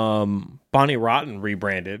 Bonnie Rotten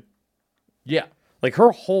rebranded. Yeah. Like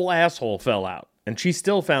her whole asshole fell out. And she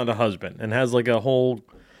still found a husband and has like a whole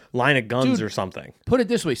line of guns or something. Put it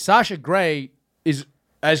this way, Sasha Grey is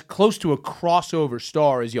as close to a crossover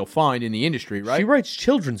star as you'll find in the industry, right? She writes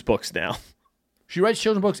children's books now. She writes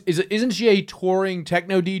children's books. Isn't she a touring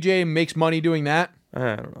techno DJ and makes money doing that?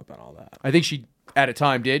 I don't know about all that. I think she, at a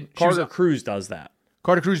time, did. Carter Cruz does that.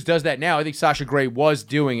 Carter Cruz does that now. I think Sasha Grey was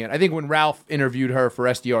doing it. I think when Ralph interviewed her for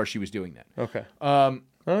SDR, she was doing that. Okay. Oh,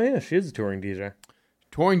 yeah, she is a touring DJ.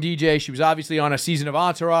 Touring DJ. She was obviously on a season of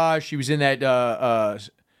Entourage. She was in that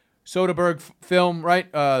Soderbergh film,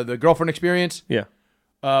 right? The Girlfriend Experience. Yeah.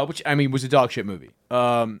 Which, I mean, was a dog shit movie.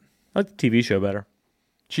 I like the TV show better.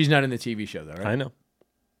 She's not in the TV show, though, right? I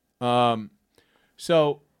know.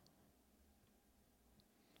 So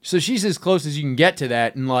she's as close as you can get to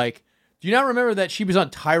that. And, like, do you not remember that she was on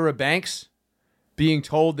Tyra Banks being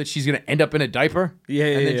told that she's going to end up in a diaper? Yeah,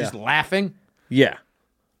 And then just laughing? Yeah.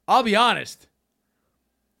 I'll be honest.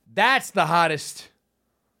 That's the hottest.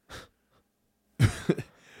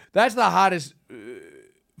 That's the hottest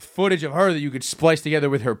footage of her that you could splice together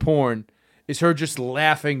with her porn, is her just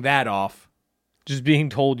laughing that off. Just being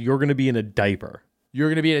told you're going to be in a diaper. You're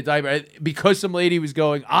going to be in a diaper. Because some lady was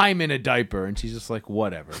going, I'm in a diaper. And she's just like,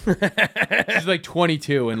 whatever. She's like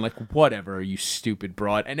 22 and like, whatever, you stupid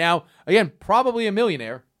broad. And now, again, probably a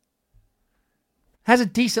millionaire. Has a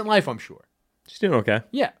decent life, I'm sure. She's doing okay.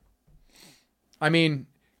 Yeah. I mean,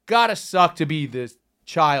 gotta suck to be the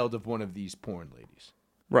child of one of these porn ladies.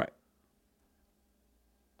 Right.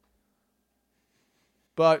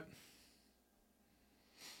 But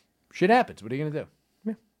shit happens. What are you going to do?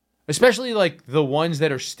 Yeah. Especially like the ones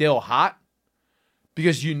that are still hot,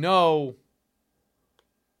 because you know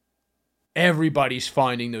everybody's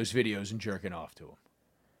finding those videos and jerking off to them.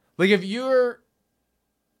 Like if you're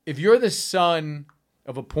the son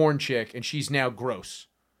of a porn chick and she's now gross,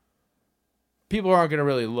 people aren't going to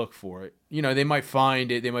really look for it. You know, they might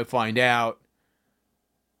find it, they might find out,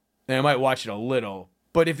 and they might watch it a little.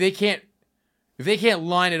 But if they can't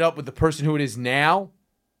line it up with the person who it is now,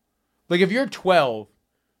 like if you're 12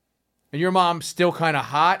 and your mom's still kind of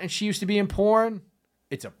hot and she used to be in porn,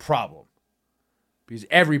 it's a problem. Because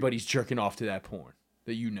everybody's jerking off to that porn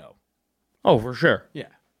that you know. Oh, for sure. Yeah.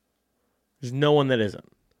 There's no one that isn't.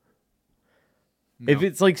 No. If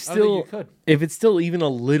it's like I don't think still, you could. if it's still even a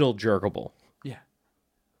little jerkable. Yeah.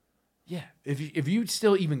 Yeah. If you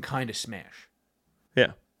still even kind of smash.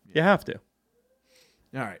 Yeah. You have to.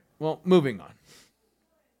 All right. Well, moving on.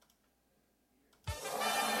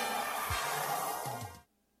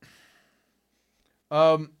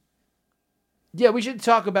 Yeah, we should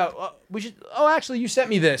talk about. Actually, you sent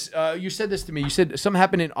me this. You said this to me. You said something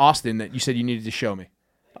happened in Austin that you said you needed to show me.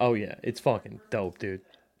 Oh yeah, it's fucking dope, dude.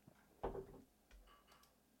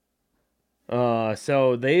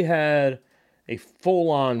 So they had a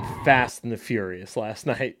full-on Fast and the Furious last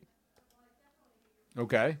night.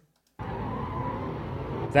 Okay.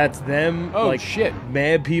 That's them. Oh, like shit.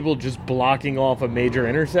 Mad people just blocking off a major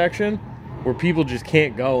intersection where people just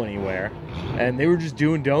can't go anywhere, and they were just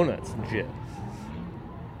doing donuts and shit.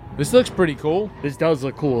 This looks pretty cool. This does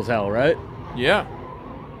look cool as hell, right? Yeah.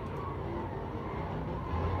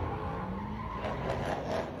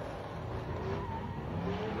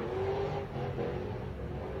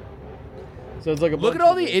 So it's like a look at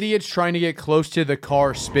all the idiots trying to get close to the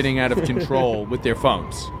car spinning out of control with their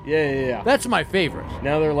phones. Yeah. That's my favorite.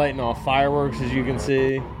 Now they're lighting off fireworks, as you can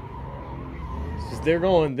see. They're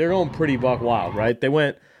going pretty buck wild, right? They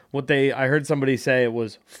went I heard somebody say it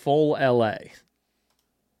was full LA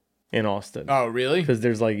in Austin. Oh, really? Because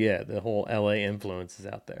there's the whole LA influences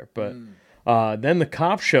out there. But then the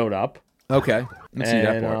cops showed up. Okay. Let's see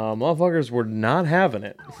that part. Motherfuckers were not having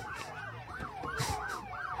it.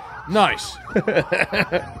 Nice.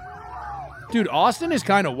 Dude, Austin is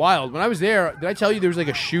kind of wild. When I was there, did I tell you there was like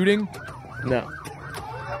a shooting? No.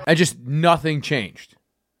 And just nothing changed.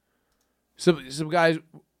 Some guy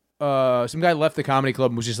left the comedy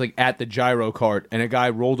club and was just like at the gyro cart, and a guy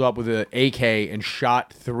rolled up with an AK and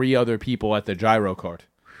shot 3 other people at the gyro cart.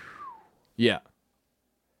 Yeah.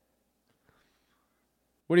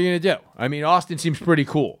 What are you going to do? I mean, Austin seems pretty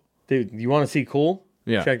cool. Dude, you want to see cool?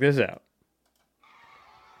 Yeah. Check this out.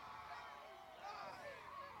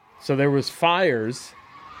 So there was fires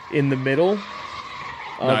in the middle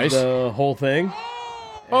of Nice. the whole thing.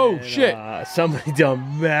 Oh, And, shit. Somebody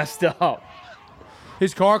done messed up.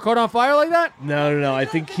 His car caught on fire like that? No. I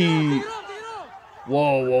think he...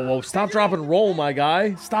 Whoa. Stop, drop, and roll, my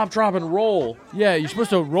guy. Stop, drop, and roll. Yeah, you're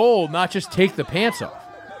supposed to roll, not just take the pants off.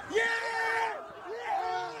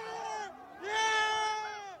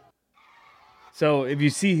 So if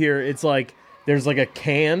you see here, it's like there's like a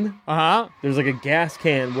can. Uh-huh. There's like a gas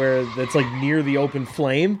can where that's like near the open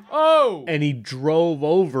flame. Oh! And he drove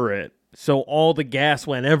over it. So all the gas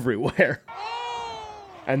went everywhere.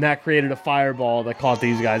 And that created a fireball that caught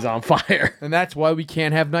these guys on fire. And that's why we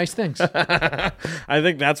can't have nice things. I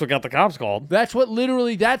think that's what got the cops called. That's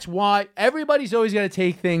why everybody's always got to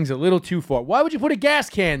take things a little too far. Why would you put a gas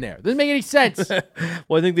can there? Doesn't make any sense.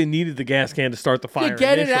 Well, I think they needed the gas can to start the fire. You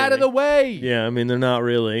get it out of the way. Yeah, I mean, they're not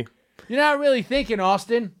really. You're not really thinking,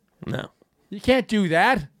 Austin. No. You can't do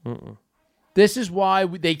that. This is why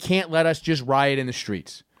they can't let us just riot in the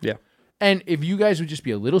streets. Yeah. And if you guys would just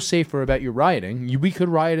be a little safer about your rioting, we could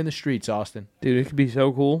riot in the streets, Austin. Dude, it could be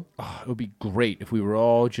so cool. Oh, it would be great if we were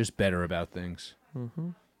all just better about things.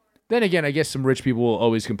 Then again, I guess some rich people will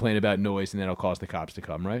always complain about noise, and then it'll cause the cops to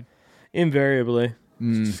come, right? Invariably.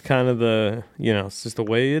 It's just kind of it's just the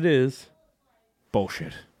way it is.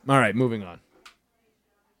 Bullshit. All right, moving on.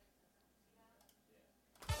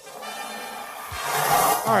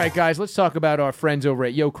 All right, guys, let's talk about our friends over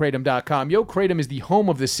at YoKratom.com. Yo Kratom is the home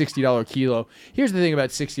of the $60 kilo. Here's the thing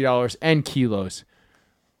about $60 and kilos.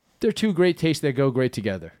 They're two great tastes that go great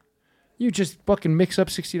together. You just fucking mix up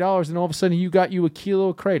 $60 and all of a sudden you got you a kilo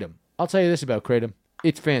of Kratom. I'll tell you this about Kratom.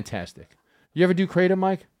 It's fantastic. You ever do Kratom,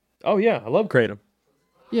 Mike? Oh, yeah. I love Kratom.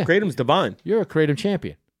 Yeah. Kratom's divine. You're a Kratom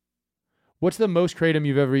champion. What's the most Kratom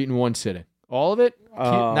you've ever eaten in one sitting? All of it?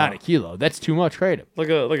 Not a kilo. That's too much Kratom. Like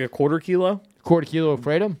a quarter kilo? Quarter kilo of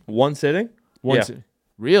Kratom? One sitting? Sitting.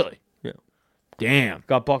 Really? Yeah. Damn.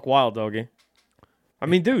 Got buck wild, doggy. I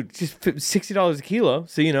mean, dude, just $60 a kilo.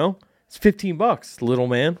 So, it's $15, little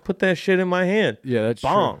man. Put that shit in my hand. Yeah, that's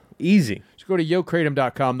Bong. true. Easy. Just go to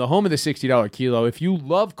YoKratom.com, the home of the $60 kilo. If you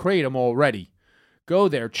love Kratom already, go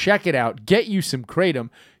there, check it out, get you some Kratom.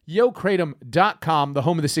 YoKratom.com, the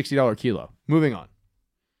home of the $60 kilo. Moving on.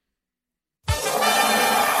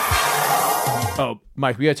 Oh,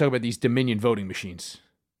 Mike, we got to talk about these Dominion voting machines.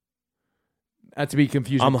 Not to be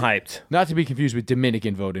confused. I'm hyped. Not to be confused with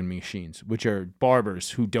Dominican voting machines, which are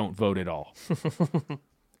barbers who don't vote at all.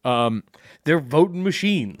 They're voting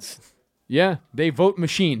machines. Yeah, they vote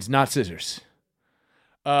machines, not scissors.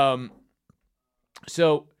 So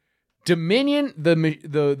Dominion,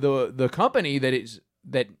 the company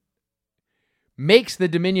that makes the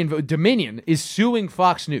Dominion vote, Dominion is suing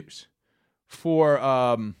Fox News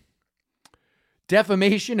for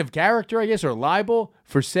defamation of character, I guess, or libel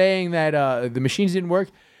for saying that the machines didn't work.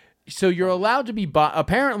 So you're allowed to be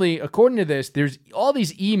apparently, according to this, there's all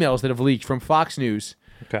these emails that have leaked from Fox News.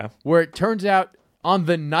 Okay. Where it turns out on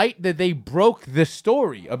the night that they broke the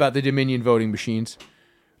story about the Dominion voting machines,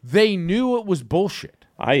 they knew it was bullshit.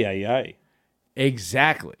 Aye.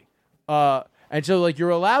 Exactly. And so, you're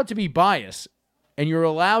allowed to be biased, and you're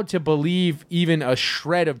allowed to believe even a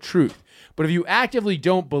shred of truth. But if you actively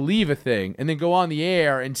don't believe a thing and then go on the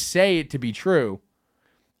air and say it to be true,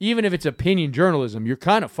 even if it's opinion journalism, you're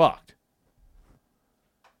kind of fucked.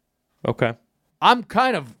 Okay. I'm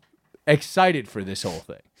kind of excited for this whole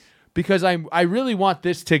thing because I really want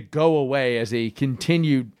this to go away as a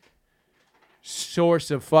continued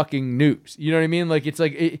source of fucking news. You know what I mean?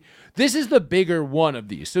 This is the bigger one of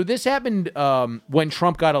these. So this happened when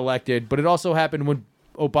Trump got elected, but it also happened when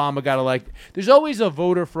Obama got elected. There's always a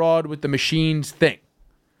voter fraud with the machines thing.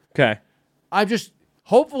 Okay.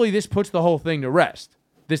 Hopefully this puts the whole thing to rest,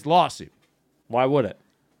 this lawsuit. Why would it?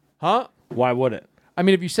 Huh? Why would it? I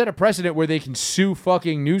mean, if you set a precedent where they can sue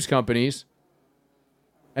fucking news companies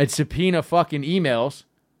and subpoena fucking emails,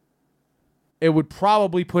 it would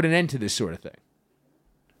probably put an end to this sort of thing.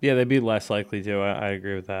 Yeah, they'd be less likely to. I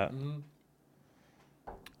agree with that. Mm-hmm.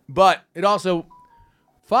 But it also,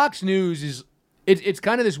 Fox News is, it's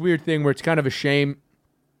kind of this weird thing where it's kind of a shame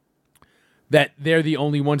that they're the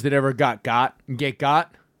only ones that ever get got.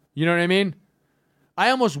 You know what I mean? I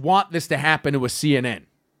almost want this to happen to a CNN.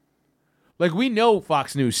 We know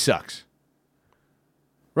Fox News sucks.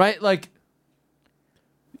 Right?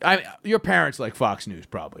 Your parents like Fox News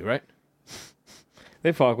probably, right?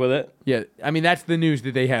 They fuck with it. Yeah. I mean, that's the news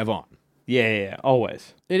that they have on. Yeah,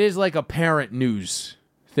 always. It is like a parent news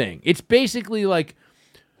thing. It's basically like,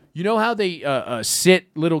 you know how they sit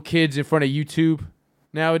little kids in front of YouTube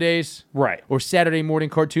nowadays? Right. Or Saturday morning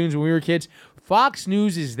cartoons when we were kids? Fox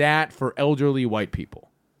News is that for elderly white people.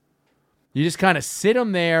 You just kind of sit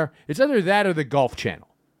them there. It's either that or the Golf Channel.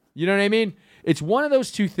 You know what I mean? It's one of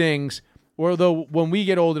those two things, although when we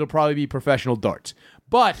get old, it'll probably be professional darts.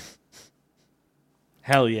 But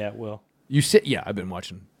hell yeah, it will. You sit, yeah, I've been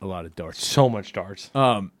watching a lot of darts. So much darts.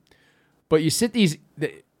 But you sit these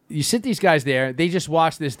guys there, they just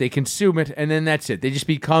watch this, they consume it, and then that's it. They just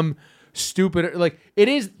become stupid. Like it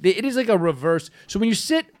is like a reverse. So when you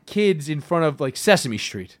sit kids in front of like Sesame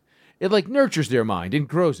Street, it like nurtures their mind and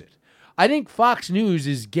grows it. I think Fox News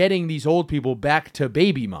is getting these old people back to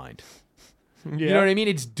baby mind. Yeah. You know what I mean?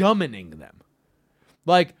 It's dumbing them.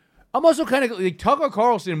 Like, I'm also kind of like Tucker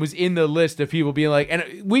Carlson was in the list of people being like,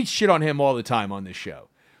 and we shit on him all the time on this show,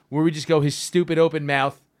 where we just go his stupid open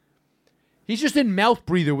mouth. He's just a mouth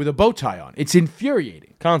breather with a bow tie on. It's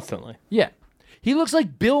infuriating. Constantly. Yeah. He looks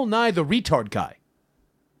like Bill Nye the retard guy.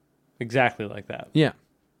 Exactly like that. Yeah.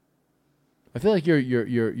 I feel like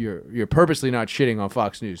you're purposely not shitting on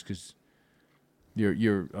Fox News because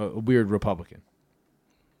you're a weird Republican.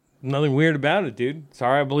 Nothing weird about it, dude.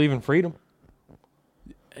 Sorry, I believe in freedom.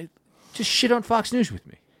 Just shit on Fox News with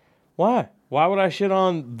me. Why? Why would I shit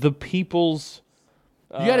on the people's...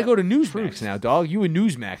 You got to go to Newsmax now, dog. You a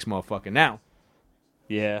Newsmax motherfucker now.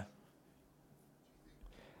 Yeah.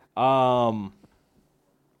 I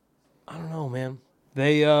don't know, man.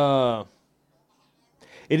 They,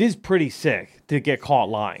 it is pretty sick to get caught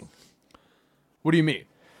lying. What do you mean?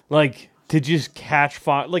 Like, to just catch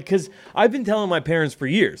fire. Like, because I've been telling my parents for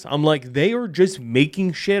years, I'm like, they are just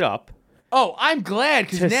making shit up. Oh, I'm glad,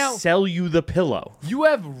 because now... sell you the pillow. You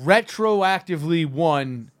have retroactively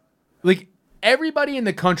won... Like, everybody in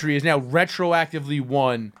the country has now retroactively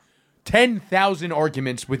won 10,000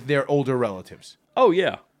 arguments with their older relatives. Oh,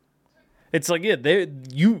 yeah. It's like, yeah,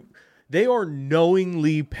 they are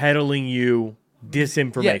knowingly peddling you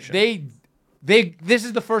disinformation. Yeah, this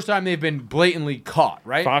is the first time they've been blatantly caught,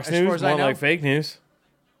 right? Fox as News, far as I more know. like fake news.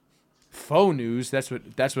 Faux news, that's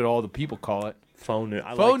what all the people call it. Faux news.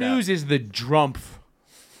 Faux news is the drumpf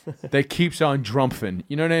that keeps on drumpfing.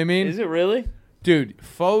 You know what I mean? Is it really? Dude,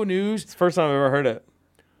 faux news. It's the first time I've ever heard it.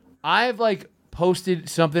 I've like posted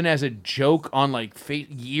something as a joke on like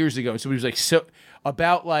years ago. Somebody was like, so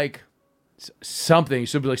about like something.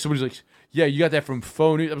 Somebody's like, yeah, you got that from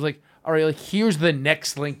faux news. I was like, all right, like here's the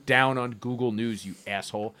next link down on Google News, you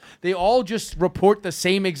asshole. They all just report the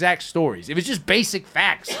same exact stories. If it's just basic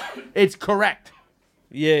facts, it's correct.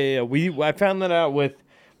 Yeah. I found that out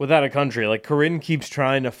Without a Country. Like, Corinne keeps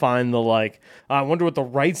trying to find the, like, I wonder what the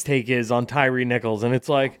rights take is on Tyree Nichols. And it's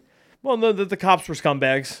like, well, no, the cops were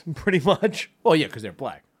scumbags, pretty much. Well, yeah, because they're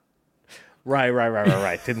black.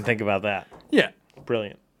 Right. Didn't think about that. Yeah.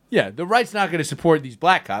 Brilliant. Yeah, the right's not going to support these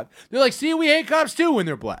black cops. They're like, see, we hate cops too when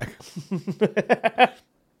they're black.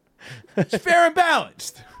 It's fair and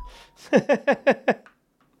balanced.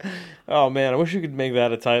 Oh, man, I wish you could make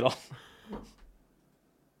that a title.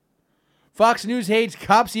 Fox News hates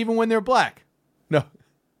cops even when they're black. No.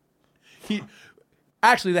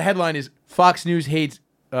 Actually, the headline is Fox News hates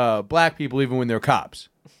black people even when they're cops.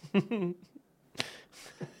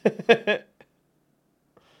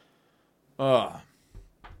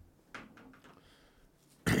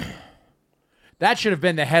 That should have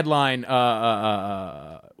been the headline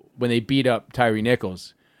when they beat up Tyree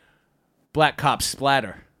Nichols. Black cops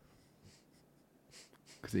splatter.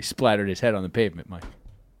 Because they splattered his head on the pavement, Mike.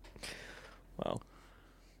 Wow.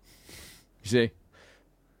 You see?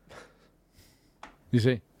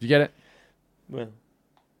 Did you get it? Well.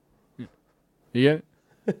 You get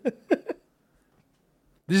it?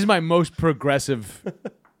 This is my most progressive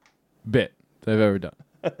bit that I've ever done.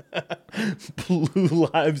 Blue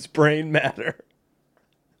lives brain matter.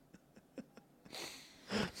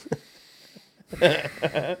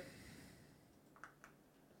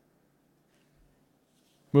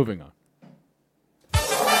 Moving on.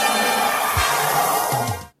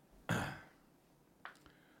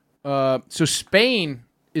 So Spain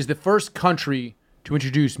is the first country to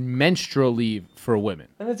introduce menstrual leave for women.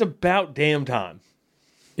 And it's about damn time.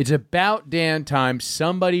 It's about damn time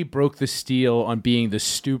somebody broke the steel on being the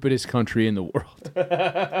stupidest country in the world.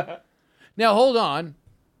 Now, hold on.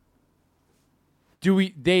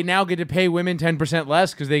 They now get to pay women 10%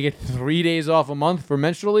 less because they get 3 days off a month for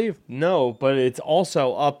menstrual leave? No, but it's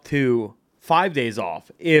also up to 5 days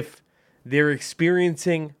off if they're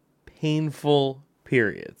experiencing painful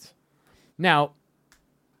periods. Now,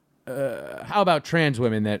 how about trans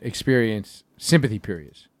women that experience sympathy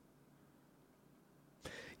periods?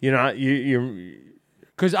 You're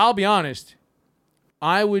Because I'll be honest,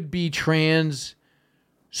 I would be trans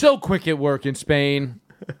so quick at work in Spain.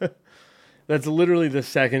 That's literally the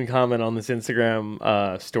second comment on this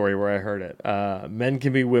Instagram story where I heard it. Men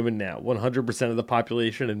can be women now. 100% of the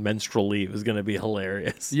population in menstrual leave is going to be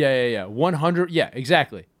hilarious. Yeah. 100. Yeah,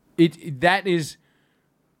 exactly. That is.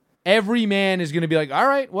 Every man is going to be like, all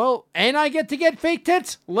right, well, and I get to get fake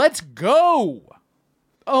tits. Let's go.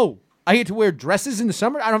 Oh, I get to wear dresses in the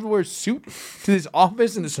summer. I don't have to wear a suit to this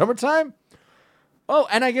office in the summertime. Oh,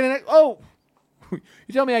 and I get you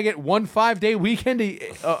tell me I get 1 5-day weekend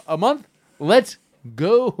a month? Let's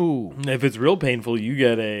go. If it's real painful, you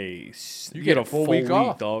get a full week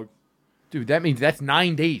off, dog. Dude, that means that's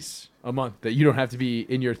 9 days a month that you don't have to be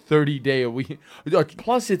in your 30-day a week.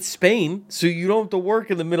 Plus, it's Spain, so you don't have to work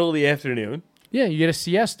in the middle of the afternoon. Yeah, you get a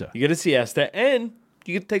siesta. And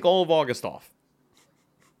you get to take all of August off.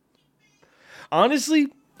 Honestly,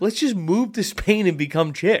 let's just move to Spain and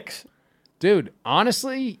become chicks. Dude,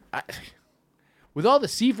 honestly, with all the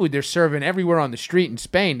seafood they're serving everywhere on the street in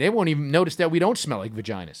Spain, they won't even notice that we don't smell like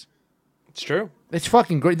vaginas. It's true. It's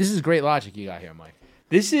fucking great. This is great logic you got here, Mike.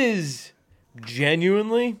 This is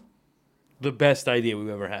genuinely the best idea we've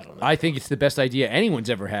ever had on this. I think it's the best idea anyone's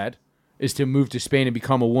ever had, is to move to Spain and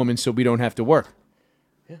become a woman so we don't have to work.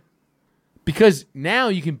 Yeah. Because now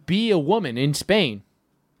you can be a woman in Spain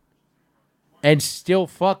and still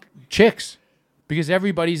fuck chicks. Because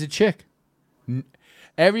everybody's a chick.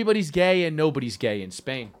 Everybody's gay and nobody's gay in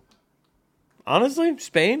Spain. Honestly,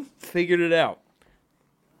 Spain figured it out.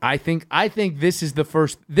 I think this is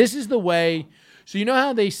the way. So you know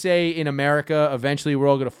how they say in America eventually we're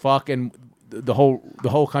all going to fuck and the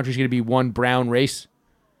whole country's going to be one brown race?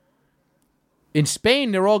 In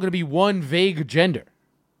Spain, they're all going to be one vague gender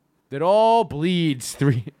that all bleeds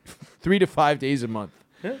 3 to 5 days a month,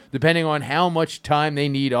 depending on how much time they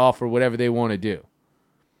need off or whatever they want to do.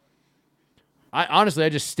 I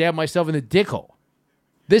just stabbed myself in the dick hole.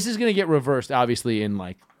 This is going to get reversed, obviously, in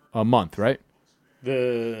like a month, right?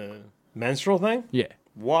 The menstrual thing? Yeah.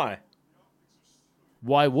 Why?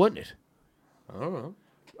 Why wouldn't it? I don't know.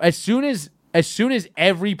 As soon as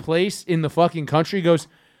every place in the fucking country goes,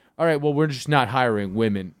 all right, well, we're just not hiring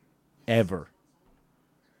women ever.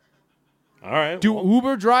 All right. Do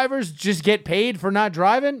Uber drivers just get paid for not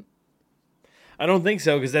driving? I don't think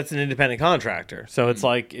so, because that's an independent contractor. So it's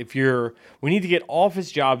like we need to get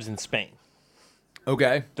office jobs in Spain.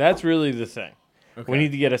 Okay. That's really the thing. Okay. We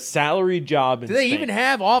need to get a salaried job in Spain. Do they even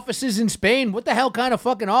have offices in Spain? What the hell kind of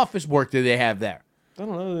fucking office work do they have there? I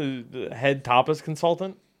don't know. The head tapas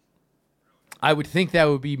consultant? I would think that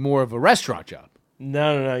would be more of a restaurant job.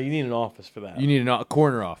 No. You need an office for that. You need a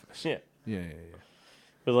corner office. Yeah. Yeah.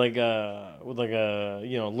 With like a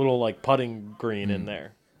little like putting green in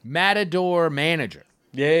there. Matador manager.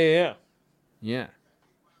 Yeah.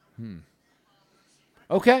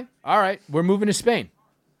 Okay. All right. We're moving to Spain.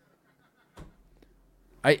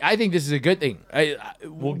 I think this is a good thing.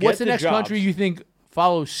 What's the next country you think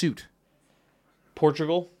follows suit?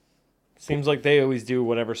 Portugal. Seems like they always do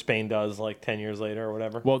whatever Spain does like 10 years later or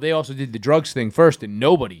whatever. Well, they also did the drugs thing first and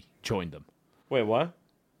nobody joined them. Wait, what?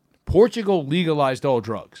 Portugal legalized all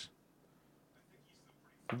drugs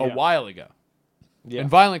a while ago. Yeah. And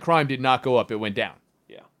violent crime did not go up. It went down.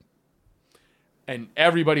 Yeah. And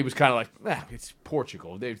everybody was kind of like, it's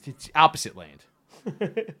Portugal. It's opposite land.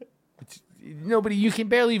 Nobody, you can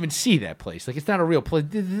barely even see that place. Like, it's not a real place.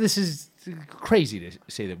 This is crazy to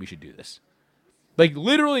say that we should do this. Like,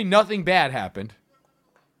 literally nothing bad happened.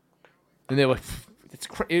 And they're like,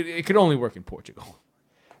 it could only work in Portugal.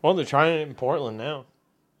 Well, they're trying it in Portland now.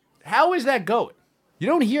 How is that going? You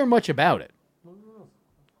don't hear much about it.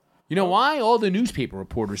 You know why? All the newspaper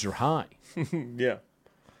reporters are high. Yeah.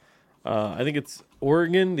 I think it's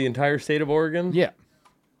Oregon, the entire state of Oregon. Yeah.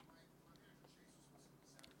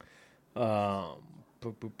 Yeah,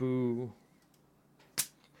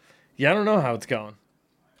 I don't know how it's going.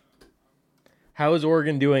 How is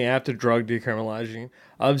Oregon doing after drug decriminalizing?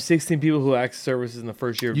 Of 16 people who access services in the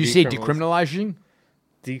first year of decriminalizing?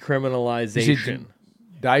 Decriminalization.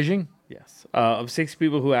 Diging? Yes. Of 6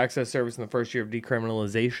 people who access service in the first year of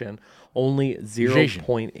decriminalization, only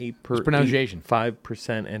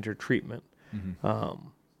 0.5% enter treatment. Mm-hmm.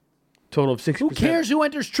 Total of 6%. Who cares who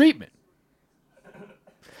enters treatment?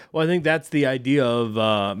 Well, I think that's the idea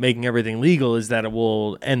of making everything legal, is that it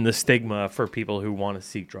will end the stigma for people who want to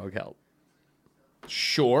seek drug help.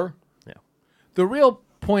 Sure. Yeah. The real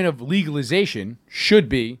point of legalization should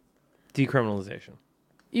be decriminalization.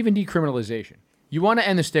 Even decriminalization. You want to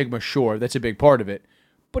end the stigma, sure, that's a big part of it.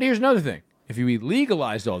 But here's another thing. If we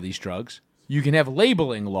legalized all these drugs, you can have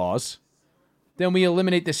labeling laws, then we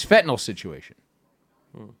eliminate this fentanyl situation.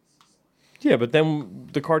 Yeah, but then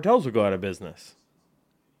the cartels would go out of business.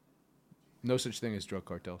 No such thing as drug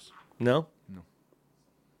cartels. No? No.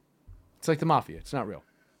 It's like the mafia. It's not real.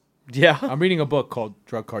 Yeah. I'm reading a book called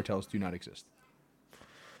Drug Cartels Do Not Exist.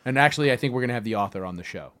 And actually, I think we're going to have the author on the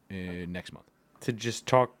show next month. To just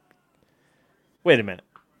talk. Wait a minute.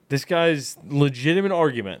 This guy's legitimate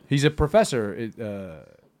argument. He's a professor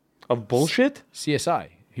of bullshit? CSI.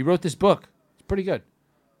 He wrote this book. It's pretty good.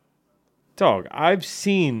 Dog, I've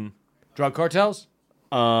seen drug cartels?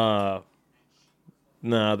 No,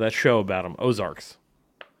 that show about them, Ozarks.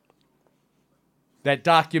 That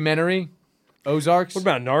documentary, Ozarks? What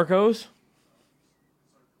about Narcos?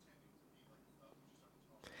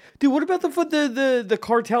 Dude, what about the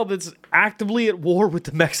cartel that's actively at war with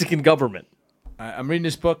the Mexican government? I'm reading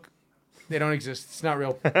this book. They don't exist. It's not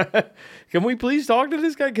real. Can we please talk to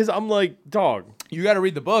this guy? Because I'm like, dog. You got to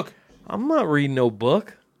read the book. I'm not reading no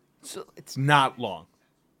book. It's not long.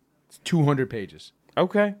 It's 200 pages.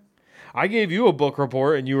 Okay. I gave you a book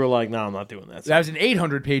report, and you were like, no, I'm not doing that. That was an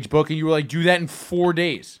 800-page book, and you were like, do that in 4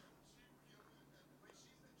 days.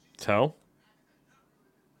 So?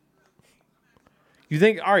 You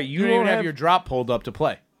think, all right, you don't even have your drop pulled up to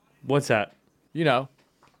play. What's that? You know.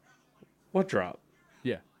 What drop?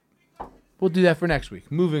 Yeah. We'll do that for next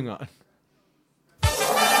week. Moving on.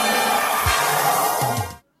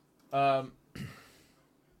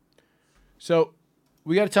 So,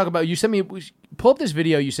 we got to talk about, you sent me, pull up this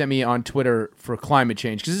video you sent me on Twitter for climate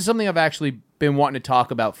change, because this is something I've actually been wanting to talk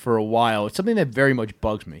about for a while. It's something that very much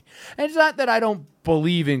bugs me. And it's not that I don't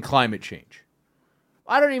believe in climate change.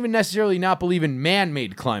 I don't even necessarily not believe in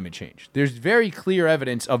man-made climate change. There's very clear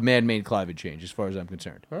evidence of man-made climate change as far as I'm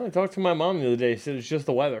concerned. Well, I talked to my mom the other day. She said it's just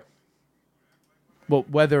the weather. Well,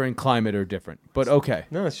 weather and climate are different, but okay.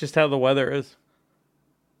 No, it's just how the weather is.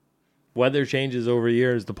 Weather changes over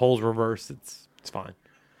years. The poles reverse. It's fine.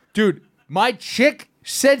 Dude, my chick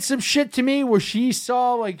said some shit to me where she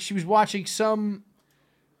saw, like, she was watching some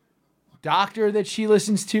doctor that she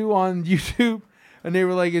listens to on YouTube, and they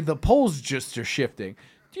were like, the poles just are shifting.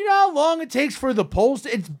 Do you know how long it takes for the poles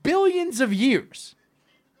to... It's billions of years.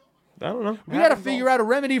 I don't know. We got to figure out a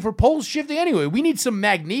remedy for poles shifting anyway. We need some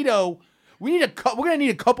magneto. We're going to need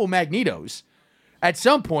a couple magnetos at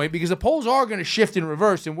some point, because the poles are going to shift in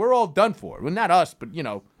reverse, and we're all done for. Well, not us, but, you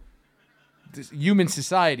know, this human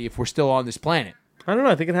society, if we're still on this planet. I don't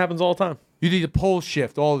know. I think it happens all the time. You think the poles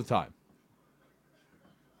shift all the time?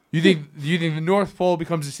 You think the North Pole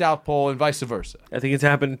becomes the South Pole and vice versa? I think it's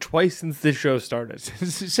happened twice since this show started.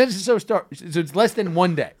 Since the show started, so it's less than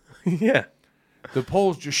one day. Yeah. The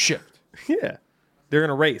poles just shift. Yeah. They're going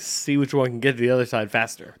to race, see which one can get to the other side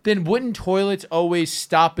faster. Then wouldn't toilets always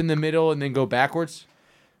stop in the middle and then go backwards?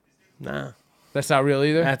 Nah. That's not real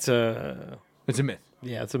either? It's a myth.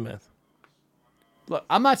 Yeah, it's a myth. Look,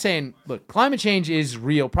 I'm not saying... Look, climate change is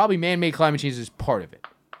real. Probably man-made climate change is part of it.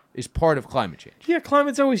 Is part of climate change. Yeah,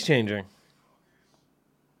 climate's always changing.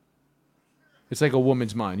 It's like a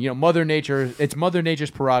woman's mind. You know, Mother Nature... It's Mother Nature's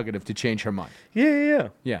prerogative to change her mind. Yeah.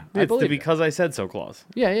 Yeah, I believe the because I said so clause.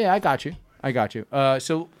 Yeah, I got you.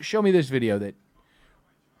 So show me this video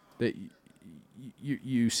that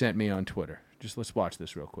you sent me on Twitter. Just let's watch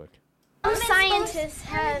this real quick. Some scientists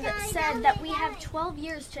have said that we have 12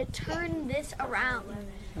 years to turn this around.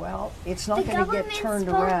 Well, it's not going to get turned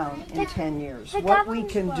around in 10 years. What we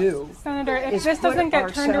can do, Senator, if this doesn't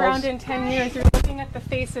get turned around in 10 years, you're looking at the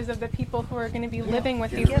faces of the people who are going to be living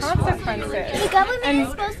with these consequences. The government is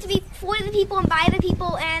supposed to be for the people and by the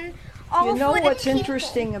people and all you know for the what's people.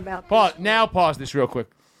 interesting about pause. Now pause this real quick.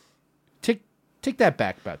 Take that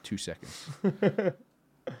back about 2 seconds.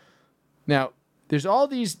 Now, there's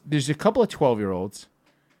a couple of 12-year-olds.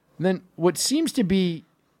 And then what seems to be,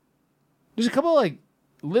 there's a couple of like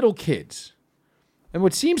little kids. And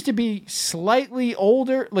what seems to be slightly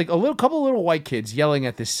older, like couple of little white kids yelling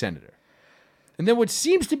at this senator. And then what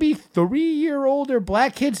seems to be 3-year-older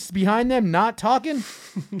black kids behind them not talking.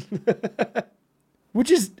 Which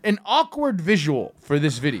is an awkward visual for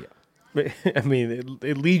this video. I mean,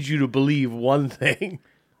 it leads you to believe one thing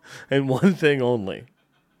and one thing only.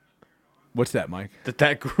 What's that, Mike?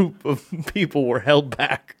 That group of people were held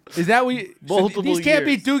back. Is that what you... Multiple these can't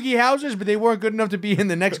years. be Doogie Howsers, but they weren't good enough to be in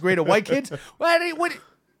the next grade of white kids? What?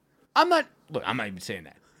 I'm not even saying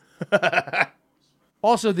that.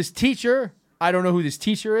 Also, this teacher, I don't know who this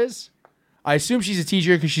teacher is. I assume she's a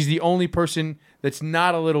teacher because she's the only person that's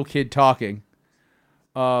not a little kid talking.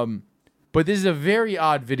 But this is a very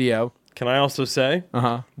odd video. Can I also say?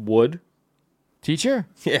 Wood. Teacher?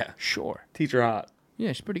 Yeah. Sure. Teacher hot.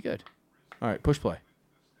 Yeah, she's pretty good. All right, push play.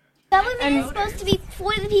 Government is supposed to be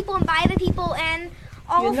for the people and by the people and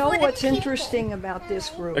You know what's interesting about this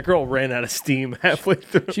group? That girl ran out of steam halfway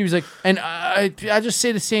through. She was like, and I just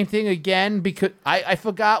say the same thing again because I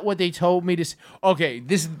forgot what they told me to say. Okay,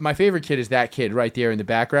 this is my favorite kid is that kid right there in the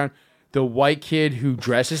background. The white kid who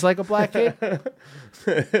dresses like a black kid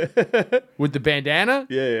with the bandana.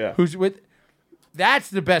 Yeah. Who's with? That's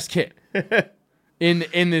the best kid in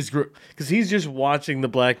this group because he's just watching the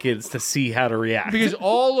black kids to see how to react. Because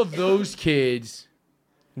all of those kids,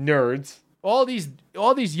 nerds, all these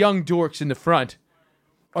young dorks in the front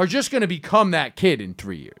are just going to become that kid in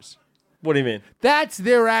 3 years. What do you mean? That's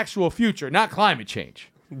their actual future, not climate change.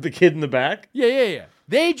 The kid in the back? Yeah.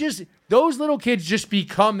 Those little kids just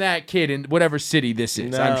become that kid in whatever city this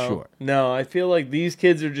is, I'm sure. No, I feel like these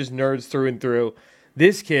kids are just nerds through and through.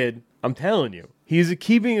 This kid, I'm telling you, he's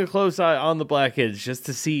keeping a close eye on the black kids just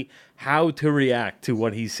to see how to react to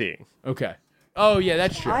what he's seeing. Okay. Oh, yeah,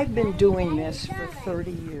 that's true. I've been doing this for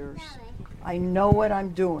 30 years. I know what I'm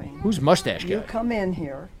doing. Who's mustache guy? You come in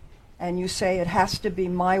here and you say it has to be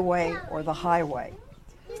my way or the highway.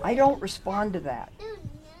 I don't respond to that.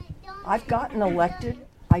 I've gotten elected.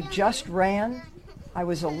 I just ran. I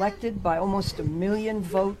was elected by almost 1 million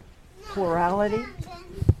vote plurality.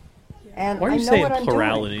 And why are you I know saying what I'm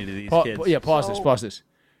plurality doing. to these kids? Yeah, pause this.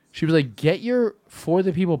 She was like, get your for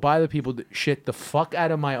the people, by the people shit the fuck out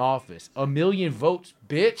of my office. 1 million votes,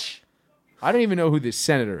 bitch. I don't even know who this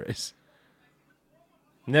senator is.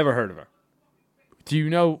 Never heard of her. Do you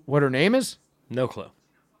know what her name is? No clue.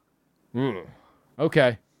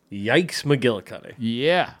 Okay. Yikes McGillicuddy.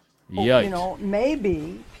 Yeah. Well, Yikes. you know,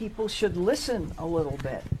 maybe people should listen a little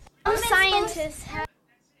bit. Scientists have...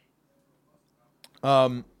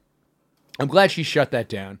 I'm glad she shut that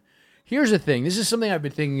down. Here's the thing. This is something I've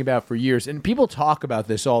been thinking about for years, and people talk about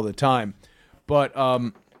this all the time. But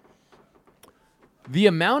the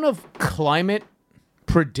amount of climate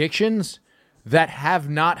predictions that have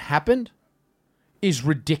not happened is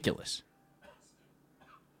ridiculous.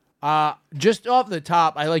 Just off the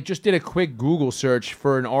top, I just did a quick Google search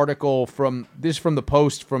for an article from the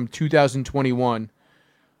Post from 2021.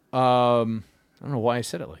 I don't know why I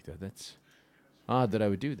said it like that. That's odd that I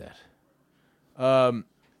would do that.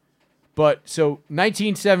 But so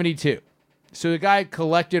 1972. So the guy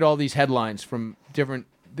collected all these headlines from different.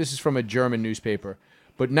 This is from a German newspaper.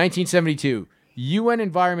 But 1972, UN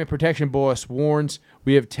Environment Protection Boss warns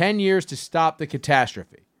we have 10 years to stop the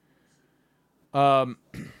catastrophe. Now,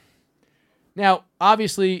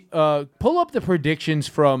 obviously, pull up the predictions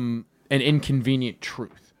from An Inconvenient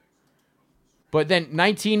Truth. But then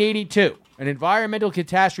 1982, an environmental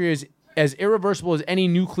catastrophe is as irreversible as any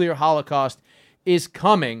nuclear holocaust is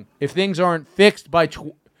coming if things aren't fixed by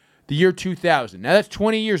the year 2000. Now, that's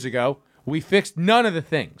 20 years ago. We fixed none of the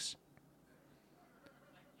things.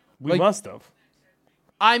 We must have.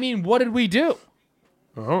 I mean, what did we do?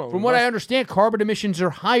 From what I understand, carbon emissions are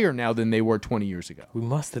higher now than they were 20 years ago. We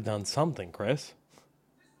must have done something, Chris.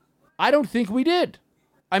 I don't think we did.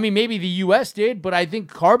 I mean, maybe the U.S. did, but I think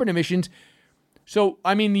carbon emissions... So,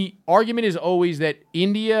 I mean, the argument is always that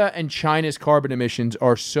India and China's carbon emissions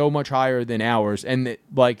are so much higher than ours, and that,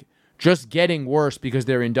 just getting worse because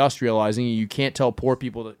they're industrializing, and you can't tell poor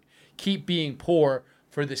people to keep being poor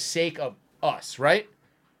for the sake of us, right?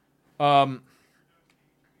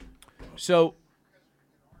 So...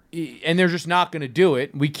 And they're just not going to do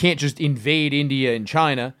it. We can't just invade India and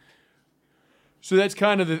China. So that's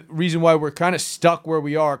kind of the reason why we're kind of stuck where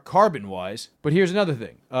we are carbon-wise. But here's another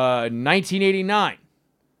thing. 1989.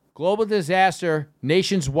 Global disaster.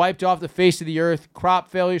 Nations wiped off the face of the earth. Crop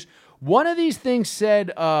failures. One of these things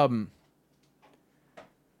said that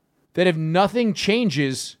if nothing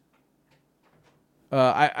changes...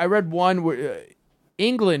 I read one where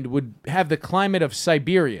England would have the climate of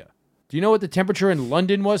Siberia. Do you know what the temperature in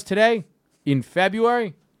London was today? In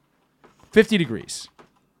February? 50 degrees.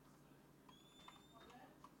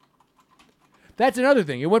 That's another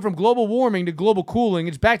thing. It went from global warming to global cooling.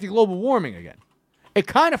 It's back to global warming again. It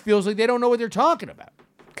kind of feels like they don't know what they're talking about.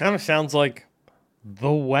 Kind of sounds like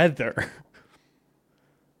the weather.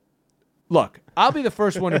 Look, I'll be the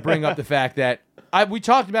first one to bring up the fact that we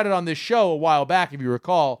talked about it on this show a while back, if you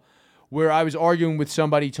recall, where I was arguing with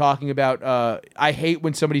somebody talking about, I hate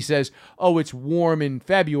when somebody says, oh, it's warm in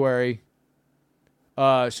February,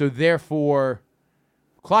 so therefore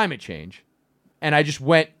climate change. And I just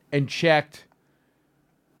went and checked,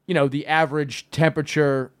 the average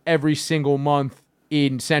temperature every single month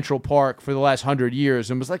in Central Park for the last 100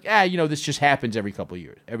 years and was like, this just happens every couple of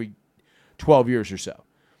years, every 12 years or so.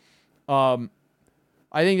 I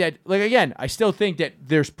think that, again, I still think that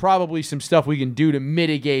there's probably some stuff we can do to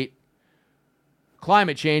mitigate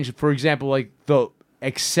climate change. For example, the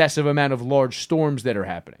excessive amount of large storms that are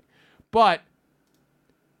happening. But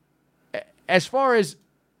as far as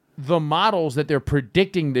the models that they're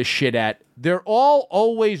predicting this shit at, they're all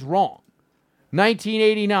always wrong.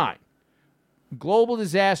 1989, global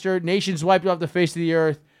disaster, nations wiped off the face of the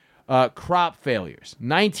earth, crop failures.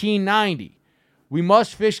 1990, we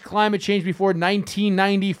must fix climate change before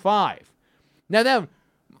 1995. Now,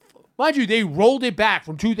 mind you, they rolled it back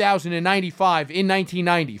from 2095 in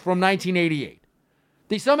 1990 from 1988.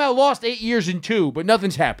 They somehow lost 8 years in 2, but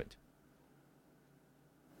nothing's happened.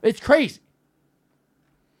 It's crazy.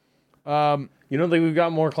 You don't think we've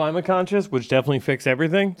got more climate conscious, which definitely fix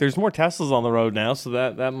everything? There's more Teslas on the road now, so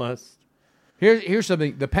that must. Here's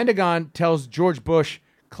something. The Pentagon tells George Bush,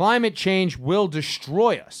 climate change will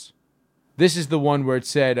destroy us. This is the one where it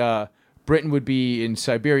said Britain would be in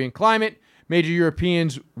Siberian climate. Major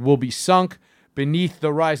Europeans will be sunk beneath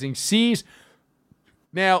the rising seas.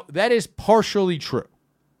 Now, that is partially true.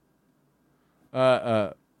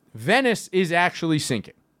 Venice is actually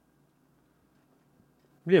sinking.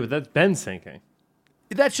 Yeah, but that's been sinking.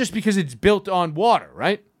 That's just because it's built on water,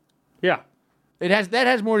 right? Yeah. That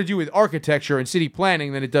has more to do with architecture and city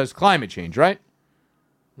planning than it does climate change, right?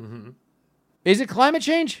 Mm-hmm. Is it climate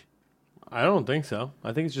change? I don't think so.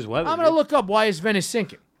 I think it's just weather. I'm going to look up why is Venice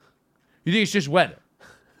sinking. You think it's just weather?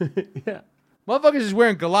 Yeah. Motherfuckers is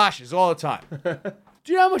wearing galoshes all the time.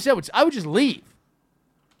 Do you know how much that would... I would just leave.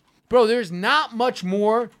 Bro, there's not much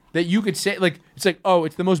more that you could say. Like, it's like, oh,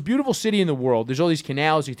 it's the most beautiful city in the world. There's all these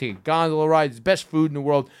canals. You take a gondola ride. It's the best food in the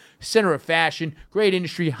world. Center of fashion. Great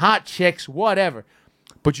industry. Hot chicks. Whatever.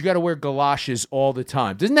 But you got to wear galoshes all the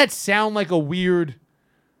time. Doesn't that sound like a weird...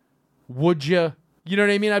 Would you? You know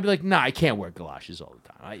what I mean? I'd be like, nah, I can't wear galoshes all the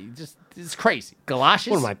time. It's crazy.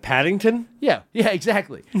 Galoshes? What am I, Paddington? Yeah,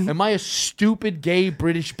 exactly. Am I a stupid gay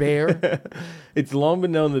British bear? It's long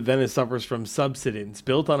been known that Venice suffers from subsidence.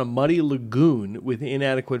 Built on a muddy lagoon with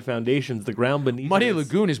inadequate foundations, the ground beneath Muddy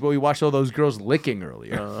lagoon is what we watched all those girls licking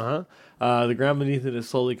earlier. The ground beneath it is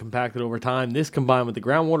slowly compacted over time. This, combined with the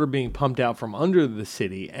groundwater being pumped out from under the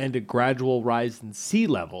city and a gradual rise in sea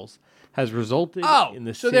levels, has resulted in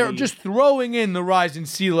the city... So they're just throwing in the rise in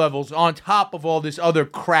sea levels on top of all this other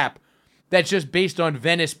crap that's just based on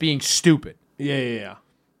Venice being stupid. Yeah.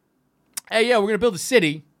 Hey, we're going to build a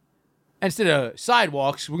city. Instead of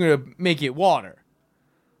sidewalks, we're going to make it water.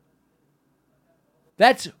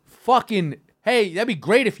 That's fucking... Hey, that'd be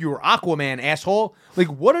great if you were Aquaman, asshole. Like,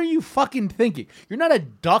 what are you fucking thinking? You're not a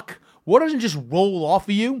duck. Water doesn't just roll off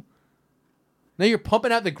of you. Now you're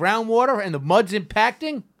pumping out the groundwater and the mud's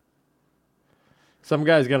impacting? Some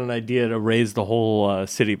guy's got an idea to raise the whole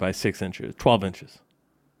city by 12 inches.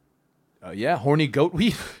 Yeah, horny goat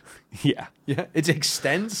weed. Yeah. It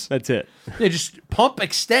extends. That's it. Yeah, just pump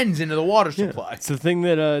extends into the water supply. It's the thing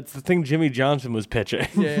that Jimmy Johnson was pitching.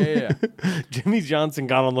 Yeah. Jimmy Johnson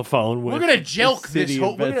got on the phone with. We're gonna jelk this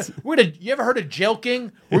whole. You ever heard of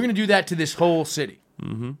jelking? We're gonna do that to this whole city.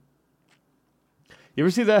 Mm-hmm. You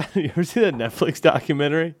ever see that? You ever see that Netflix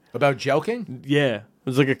documentary about jelking? Yeah. It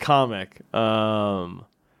was like a comic.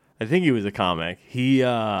 I think he was a comic.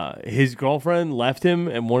 His girlfriend left him,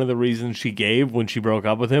 and one of the reasons she gave when she broke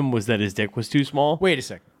up with him was that his dick was too small. Wait a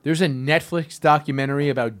second. There's a Netflix documentary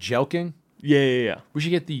about jelking? Yeah. We should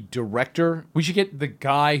get the director. We should get the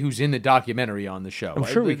guy who's in the documentary on the show. I'm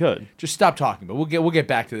sure we could. Just stop talking, but we'll get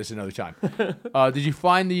back to this another time. Did you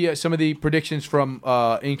find some of the predictions from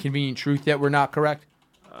Inconvenient Truth that were not correct?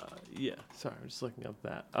 Yeah. Sorry, I'm just looking up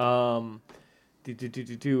that.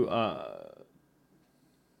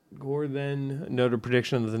 Gore then noted a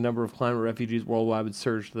prediction that the number of climate refugees worldwide would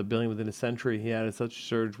surge to the billion within a century. He added such a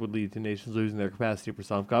surge would lead to nations losing their capacity for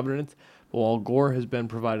self-governance. But while Gore has been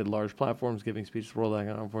provided large platforms, giving speeches to World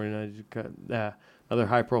Economic Forum, other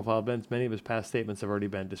high-profile events, many of his past statements have already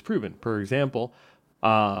been disproven. For example,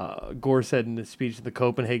 Gore said in his speech at the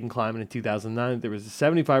Copenhagen Climate in 2009 that there was a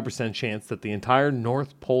 75% chance that the entire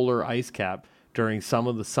North Polar ice cap during some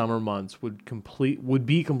of the summer months would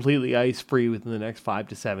be completely ice-free within the next 5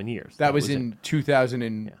 to 7 years. That was in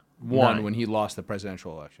 2001 when he lost the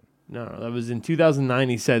presidential election. No, that was in 2009.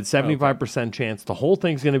 He said 75% chance the whole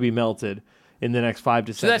thing's going to be melted in the next 5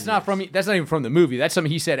 to 7 years. So that's not even from the movie. That's something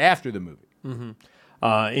he said after the movie. Mm-hmm.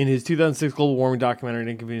 In his 2006 global warming documentary,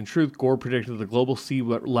 Inconvenient Truth, Gore predicted the global sea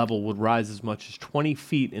level would rise as much as 20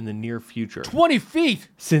 feet in the near future. 20 feet?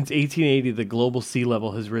 Since 1880, the global sea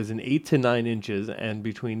level has risen 8 to 9 inches, and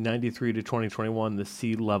between 93 to 2021, the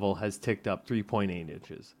sea level has ticked up 3.8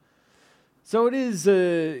 inches. So it is,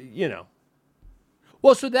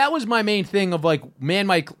 Well, so that was my main thing of like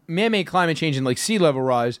man-made climate change and like sea level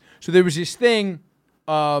rise. So there was this thing,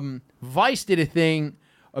 Vice did a thing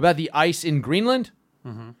about the ice in Greenland.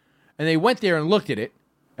 Mm-hmm. And they went there and looked at it,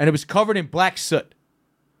 and it was covered in black soot.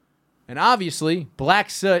 And obviously, black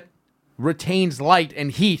soot retains light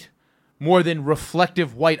and heat more than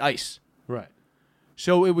reflective white ice. Right.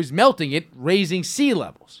 So it was melting it, raising sea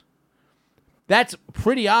levels. That's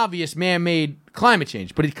pretty obvious man-made climate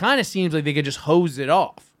change, but it kind of seems like they could just hose it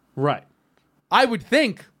off. Right. I would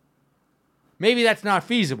think maybe that's not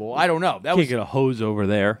feasible. I don't know. That Can't get a hose over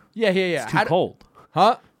there. Yeah. It's too cold.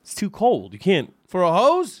 Huh? It's too cold. You can't. For a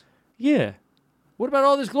hose? Yeah. What about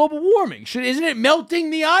all this global warming? Isn't it melting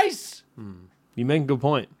the ice? You make a good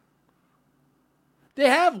point. They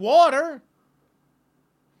have water.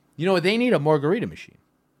 You know what? They need a margarita machine.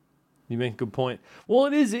 You make a good point. Well,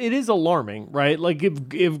 it is alarming, right? Like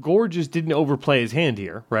if Gore just didn't overplay his hand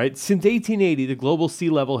here, right? Since 1880, the global sea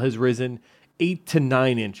level has risen 8 to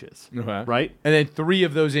 9 inches, right? And then 3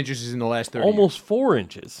 of those inches is in the last 30 Almost years. 4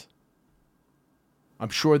 inches. I'm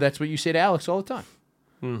sure that's what you say to Alex all the time.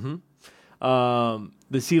 Mm-hmm.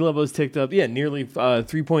 The sea level has ticked up, nearly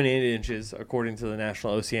 3.8 inches, according to the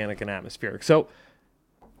National Oceanic and Atmospheric. So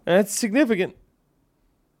that's significant.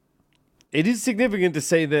 It is significant to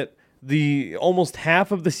say that the almost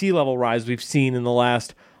half of the sea level rise we've seen in the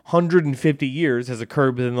last 150 years has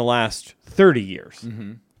occurred within the last 30 years.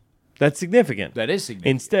 Mm-hmm. That's significant. That is significant.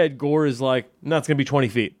 Instead, Gore is like, no, it's going to be 20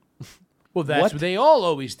 feet. Well, that's what they all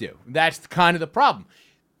always do. That's kind of the problem.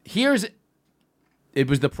 It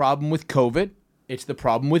was the problem with COVID. It's the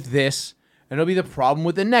problem with this. And it'll be the problem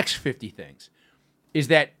with the next 50 things. Is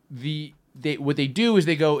that what they do is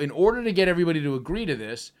they go, in order to get everybody to agree to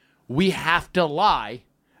this, we have to lie.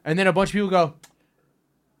 And then a bunch of people go,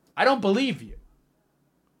 I don't believe you.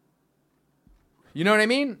 You know what I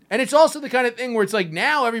mean? And it's also the kind of thing where it's like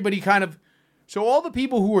now everybody kind of... So all the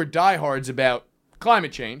people who are diehards about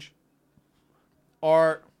climate change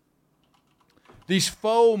are these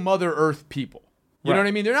faux Mother Earth people. You know what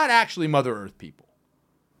I mean? They're not actually Mother Earth people.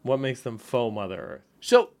 What makes them faux Mother Earth?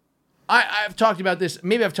 So I've talked about this.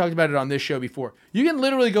 Maybe I've talked about it on this show before. You can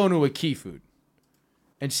literally go into a Key Food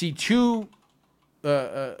and see two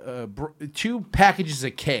packages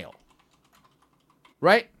of kale,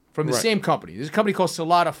 right? From the same company. There's a company called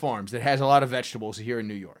Salata Farms that has a lot of vegetables here in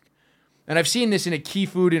New York. And I've seen this in a Key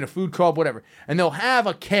Food, in a food co-op, whatever. And they'll have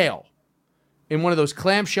a kale in one of those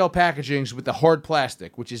clamshell packagings with the hard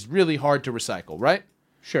plastic, which is really hard to recycle, right?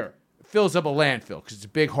 Sure. It fills up a landfill because it's a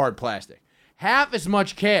big hard plastic. Half as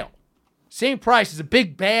much kale. Same price as a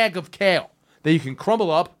big bag of kale that you can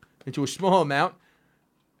crumble up into a small amount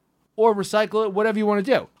or recycle it, whatever you want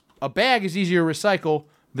to do. A bag is easier to recycle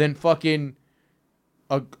than fucking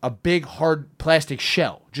a big hard plastic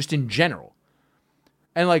shell, just in general.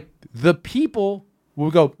 And like the people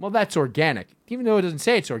will go, well, that's organic, even though it doesn't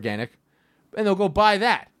say it's organic, and they'll go buy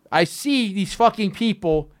that. I see these fucking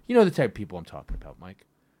people, you know the type of people I'm talking about, Mike.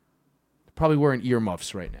 They're probably wearing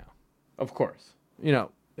earmuffs right now. Of course. You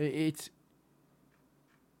know, it's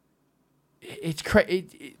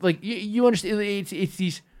like you understand.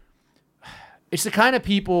 It's the kind of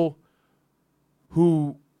people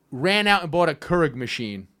who ran out and bought a Keurig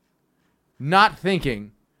machine, not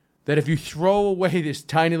thinking that if you throw away this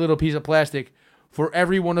tiny little piece of plastic for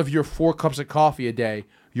every one of your 4 cups of coffee a day,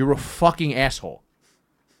 you're a fucking asshole.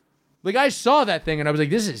 Like, I saw that thing and I was like,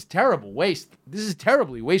 this is terrible waste. This is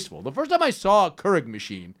terribly wasteful. The first time I saw a Keurig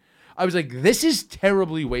machine, I was like, this is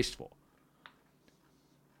terribly wasteful.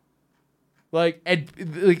 Like,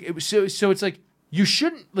 so it's like, you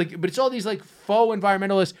shouldn't, like, but it's all these, like, faux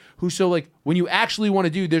environmentalists who, so, like, when you actually want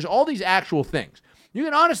to do, there's all these actual things. You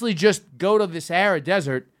can honestly just go to the Sahara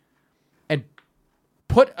Desert and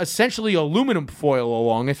put essentially aluminum foil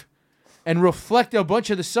along it and reflect a bunch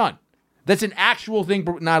of the sun. That's an actual thing,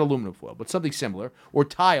 not aluminum foil, but something similar, or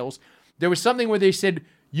tiles. There was something where they said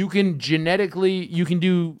you can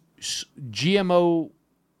do GMO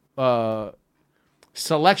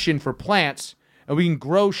selection for plants, and we can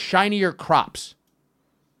grow shinier crops.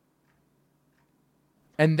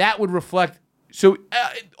 And that would reflect... So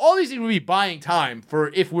all these things would be buying time for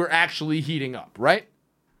if we're actually heating up, right?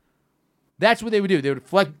 That's what they would do. They would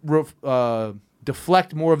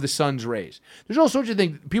deflect more of the sun's rays. There's all sorts of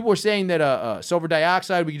things. People are saying that sulfur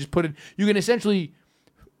dioxide, we can just put it... You can essentially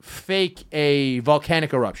fake a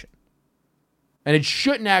volcanic eruption. And it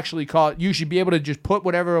shouldn't actually cause... You should be able to just put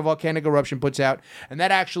whatever a volcanic eruption puts out, and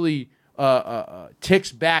that actually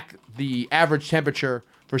ticks back the average temperature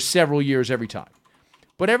for several years every time.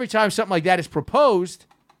 But every time something like that is proposed,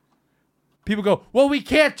 people go, well, we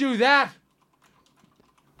can't do that.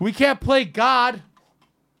 We can't play God.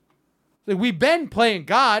 Like, we've been playing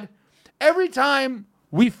God. Every time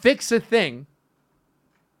we fix a thing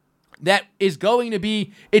that is going to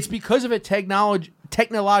be, it's because of a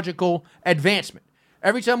technological advancement.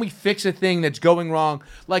 Every time we fix a thing that's going wrong,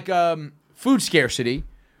 like food scarcity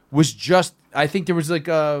was just, I think there was like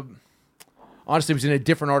honestly, it was in a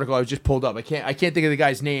different article I was just pulled up. I can't think of the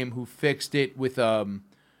guy's name who fixed it with I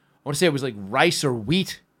want to say it was like rice or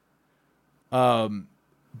wheat, but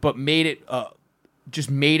made it just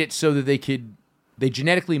made it so that they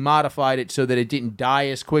genetically modified it so that it didn't die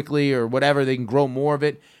as quickly or whatever. They can grow more of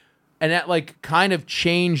it, and that like kind of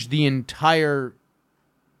changed the entire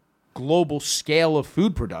global scale of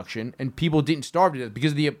food production, and people didn't starve to death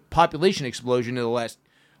because of the population explosion in the last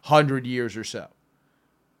 100 years or so.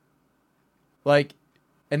 Like,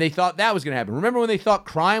 and they thought that was going to happen. Remember when they thought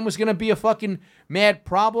crime was going to be a fucking mad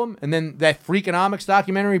problem? And then that Freakonomics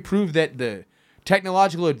documentary proved that the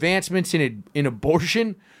technological advancements in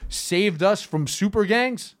abortion saved us from super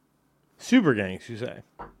gangs? Super gangs, you say?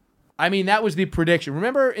 I mean, that was the prediction.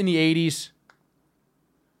 Remember in the 80s?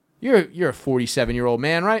 You're a 47-year-old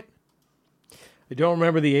man, right? I don't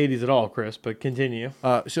remember the 80s at all, Chris, but continue.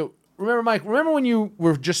 So, remember, Mike, when you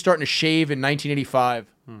were just starting to shave in 1985?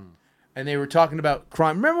 And they were talking about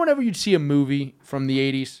crime. Remember whenever you'd see a movie from the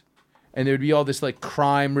 80s and there would be all this like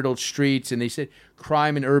crime-riddled streets, and they said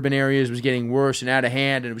crime in urban areas was getting worse and out of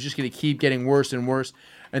hand, and it was just going to keep getting worse and worse.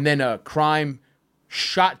 And then crime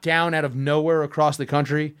shot down out of nowhere across the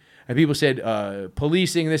country, and people said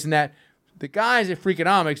policing, this and that. The guys at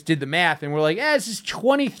Freakonomics did the math and were like, this is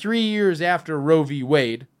 23 years after Roe v.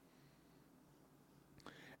 Wade.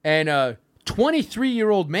 And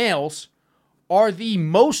 23-year-old males are the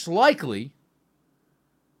most likely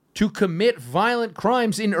to commit violent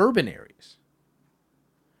crimes in urban areas.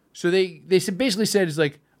 So they basically said it's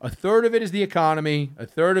like a third of it is the economy, a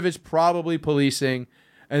third of it's probably policing,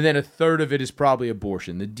 and then a third of it is probably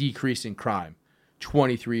abortion, the decrease in crime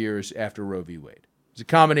 23 years after Roe v. Wade.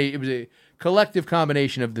 It was a collective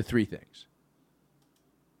combination of the three things.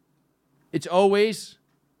 It's always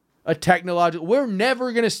a technological... We're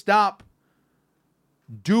never going to stop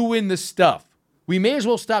doing the stuff. We may as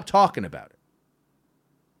well stop talking about it.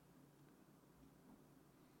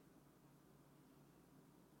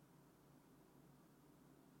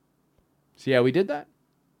 See how we did that?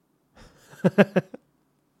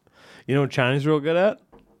 You know what China's real good at?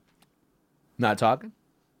 Not talking.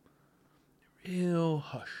 Real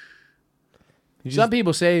hush. Some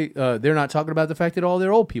people say they're not talking about the fact that all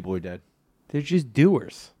their old people are dead. They're just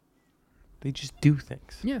doers. They just do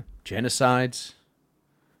things. Yeah. Genocides.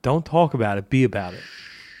 Don't talk about it. Be about it.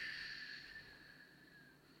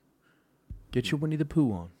 Get your Winnie the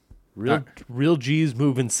Pooh on. Real G's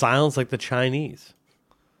move in silence like the Chinese.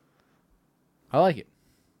 I like it.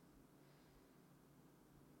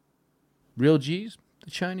 Real G's, the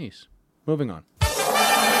Chinese. Moving on.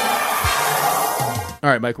 All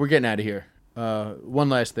right, Mike, we're getting out of here. One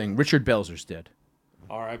last thing. Richard Belzer's dead.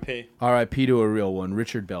 R.I.P. R.I.P. to a real one.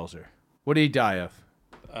 Richard Belzer. What did he die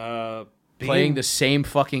of? Playing the same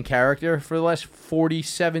fucking character for the last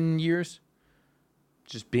 47 years?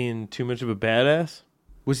 Just being too much of a badass?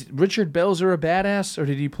 Was Richard Belzer a badass, or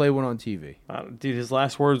did he play one on TV? Dude, his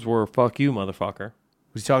last words were, fuck you, motherfucker.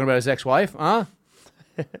 Was he talking about his ex-wife?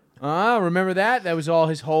 Remember that? That was all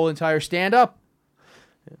his whole entire stand-up?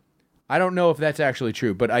 Yeah. I don't know if that's actually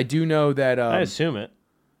true, but I do know that... I assume it.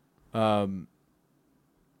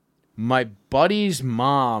 My buddy's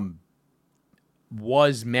mom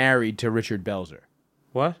was married to Richard Belzer.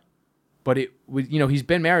 What? But it was, he's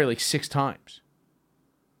been married like 6 times.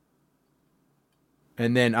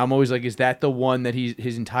 And then I'm always like, is that the one that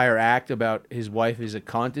his entire act about his wife is a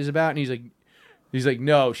cunt is about? And he's like,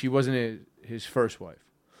 no, she wasn't his first wife.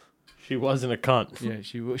 She wasn't a cunt. Yeah,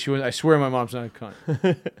 she was. I swear my mom's not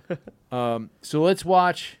a cunt. So let's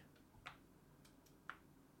watch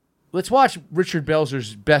Richard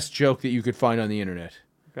Belzer's best joke that you could find on the internet.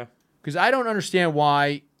 Okay. Because I don't understand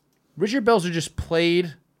why Richard Belzer just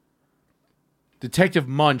played Detective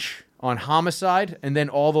Munch on Homicide and then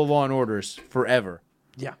all the Law and Orders forever.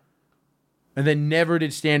 Yeah. And then never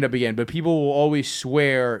did stand-up again. But people will always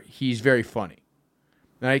swear he's very funny.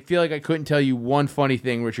 And I feel like I couldn't tell you one funny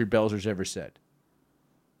thing Richard Belzer's ever said.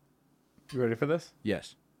 You ready for this?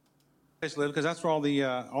 Yes. Because that's where all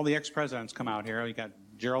the ex-presidents come out here. You got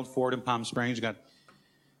Gerald Ford in Palm Springs. You got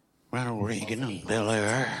Ronald Reagan in Bel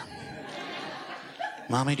Air.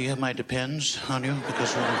 Mommy, do you have my Depends on you?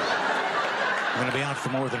 Because we're going to be out for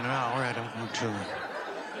more than an hour. I don't want to.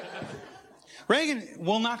 Reagan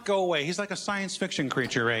will not go away. He's like a science fiction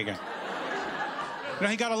creature, Reagan.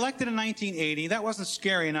 He got elected in 1980. That wasn't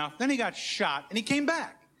scary enough. Then he got shot, and he came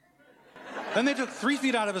back. Then they took 3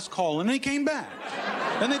 feet out of his colon, and he came back.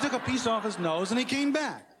 Then they took a piece off his nose, and he came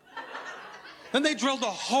back. Then they drilled a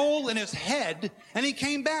hole in his head, and he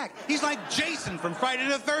came back. He's like Jason from Friday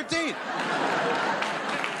the 13th.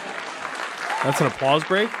 That's an applause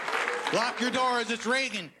break? Lock your doors, it's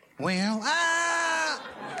Reagan. Well,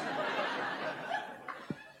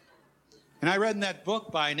 And I read in that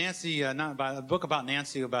book by Nancy, a book about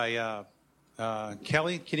Nancy by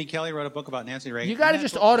Kelly. Kitty Kelly wrote a book about Nancy Reagan. You got to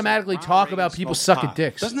just automatically talk about people sucking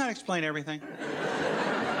dicks. Doesn't that explain everything?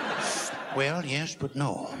 Well, yes, but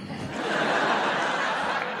no.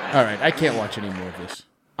 All right, I can't watch any more of this.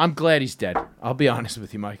 I'm glad he's dead. I'll be honest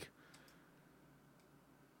with you, Mike.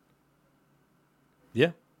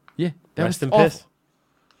 Yeah. Yeah. That Rest was in awful. piss.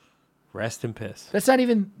 Rest in piss. That's not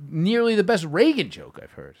even nearly the best Reagan joke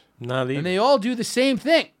I've heard. Not even. And they all do the same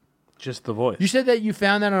thing. Just the voice. You said that you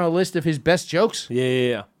found that on a list of his best jokes?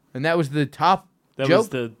 Yeah. And that was the top That joke? was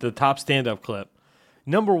the top stand-up clip.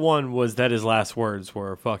 Number one was that his last words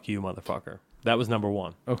were, "Fuck you, motherfucker." That was number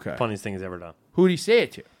one. Okay. Funniest thing he's ever done. Who did he say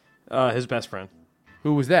it to? His best friend.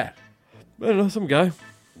 Who was that? I don't know, some guy.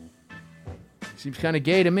 Seems kind of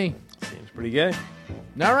gay to me. Seems pretty gay.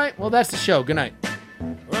 All right, well, that's the show. Good night.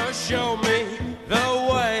 Well, show me the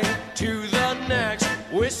way to the next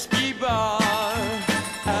whiskey bar.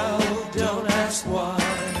 Oh, don't ask why.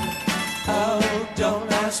 Oh,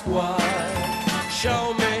 don't ask why.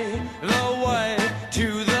 Show me the way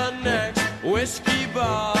to the next whiskey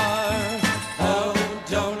bar. Oh,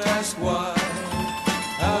 don't ask why.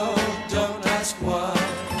 Oh, don't ask why.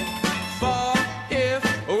 For if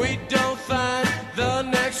we don't find the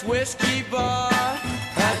next whiskey bar,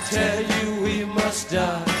 I tell you we must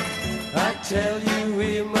die. I tell you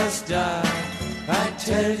we must die. I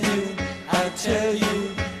tell you, I tell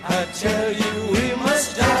you, I tell you we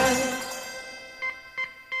must die.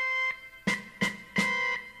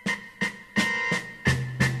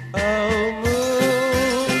 Oh,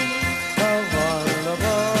 moon of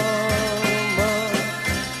Alabama,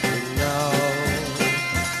 now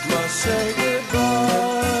must say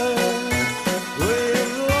goodbye.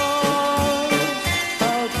 We've lost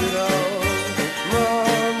our good old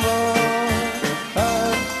mama. I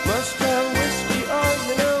must have whiskey, oh,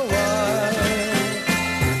 you know why.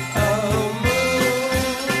 Oh, moon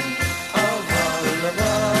of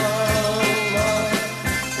Alabama,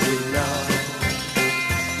 we now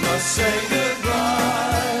must say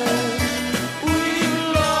goodbye. We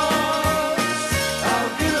lost our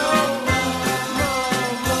good old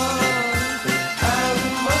mama. I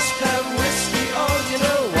must have whiskey, oh, you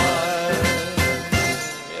know why.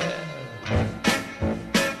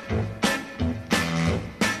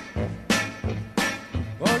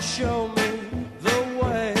 Oh, show me the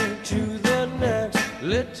way to the next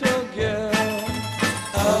little girl.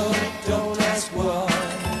 Oh, don't ask why.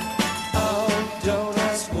 Oh, don't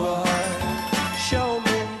ask why. Show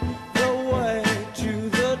me the way to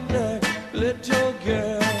the next little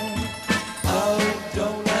girl. Oh,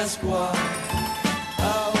 don't ask why.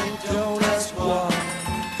 Oh, don't ask why.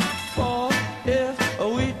 For if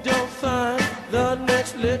we don't find the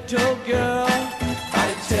next little girl,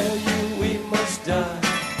 I tell you we must die.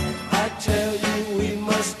 I tell you we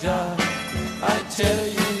must die. I tell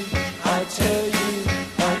you, I tell you,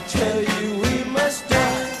 I tell you we must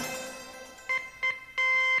die.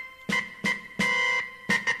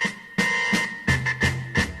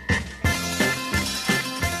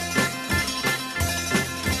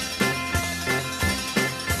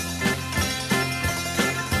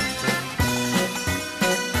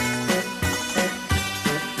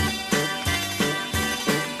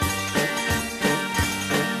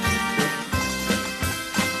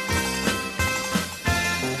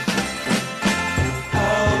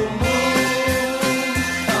 Oh, moon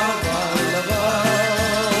of Alabama,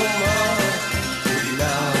 we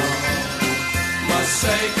now must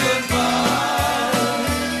say goodbye.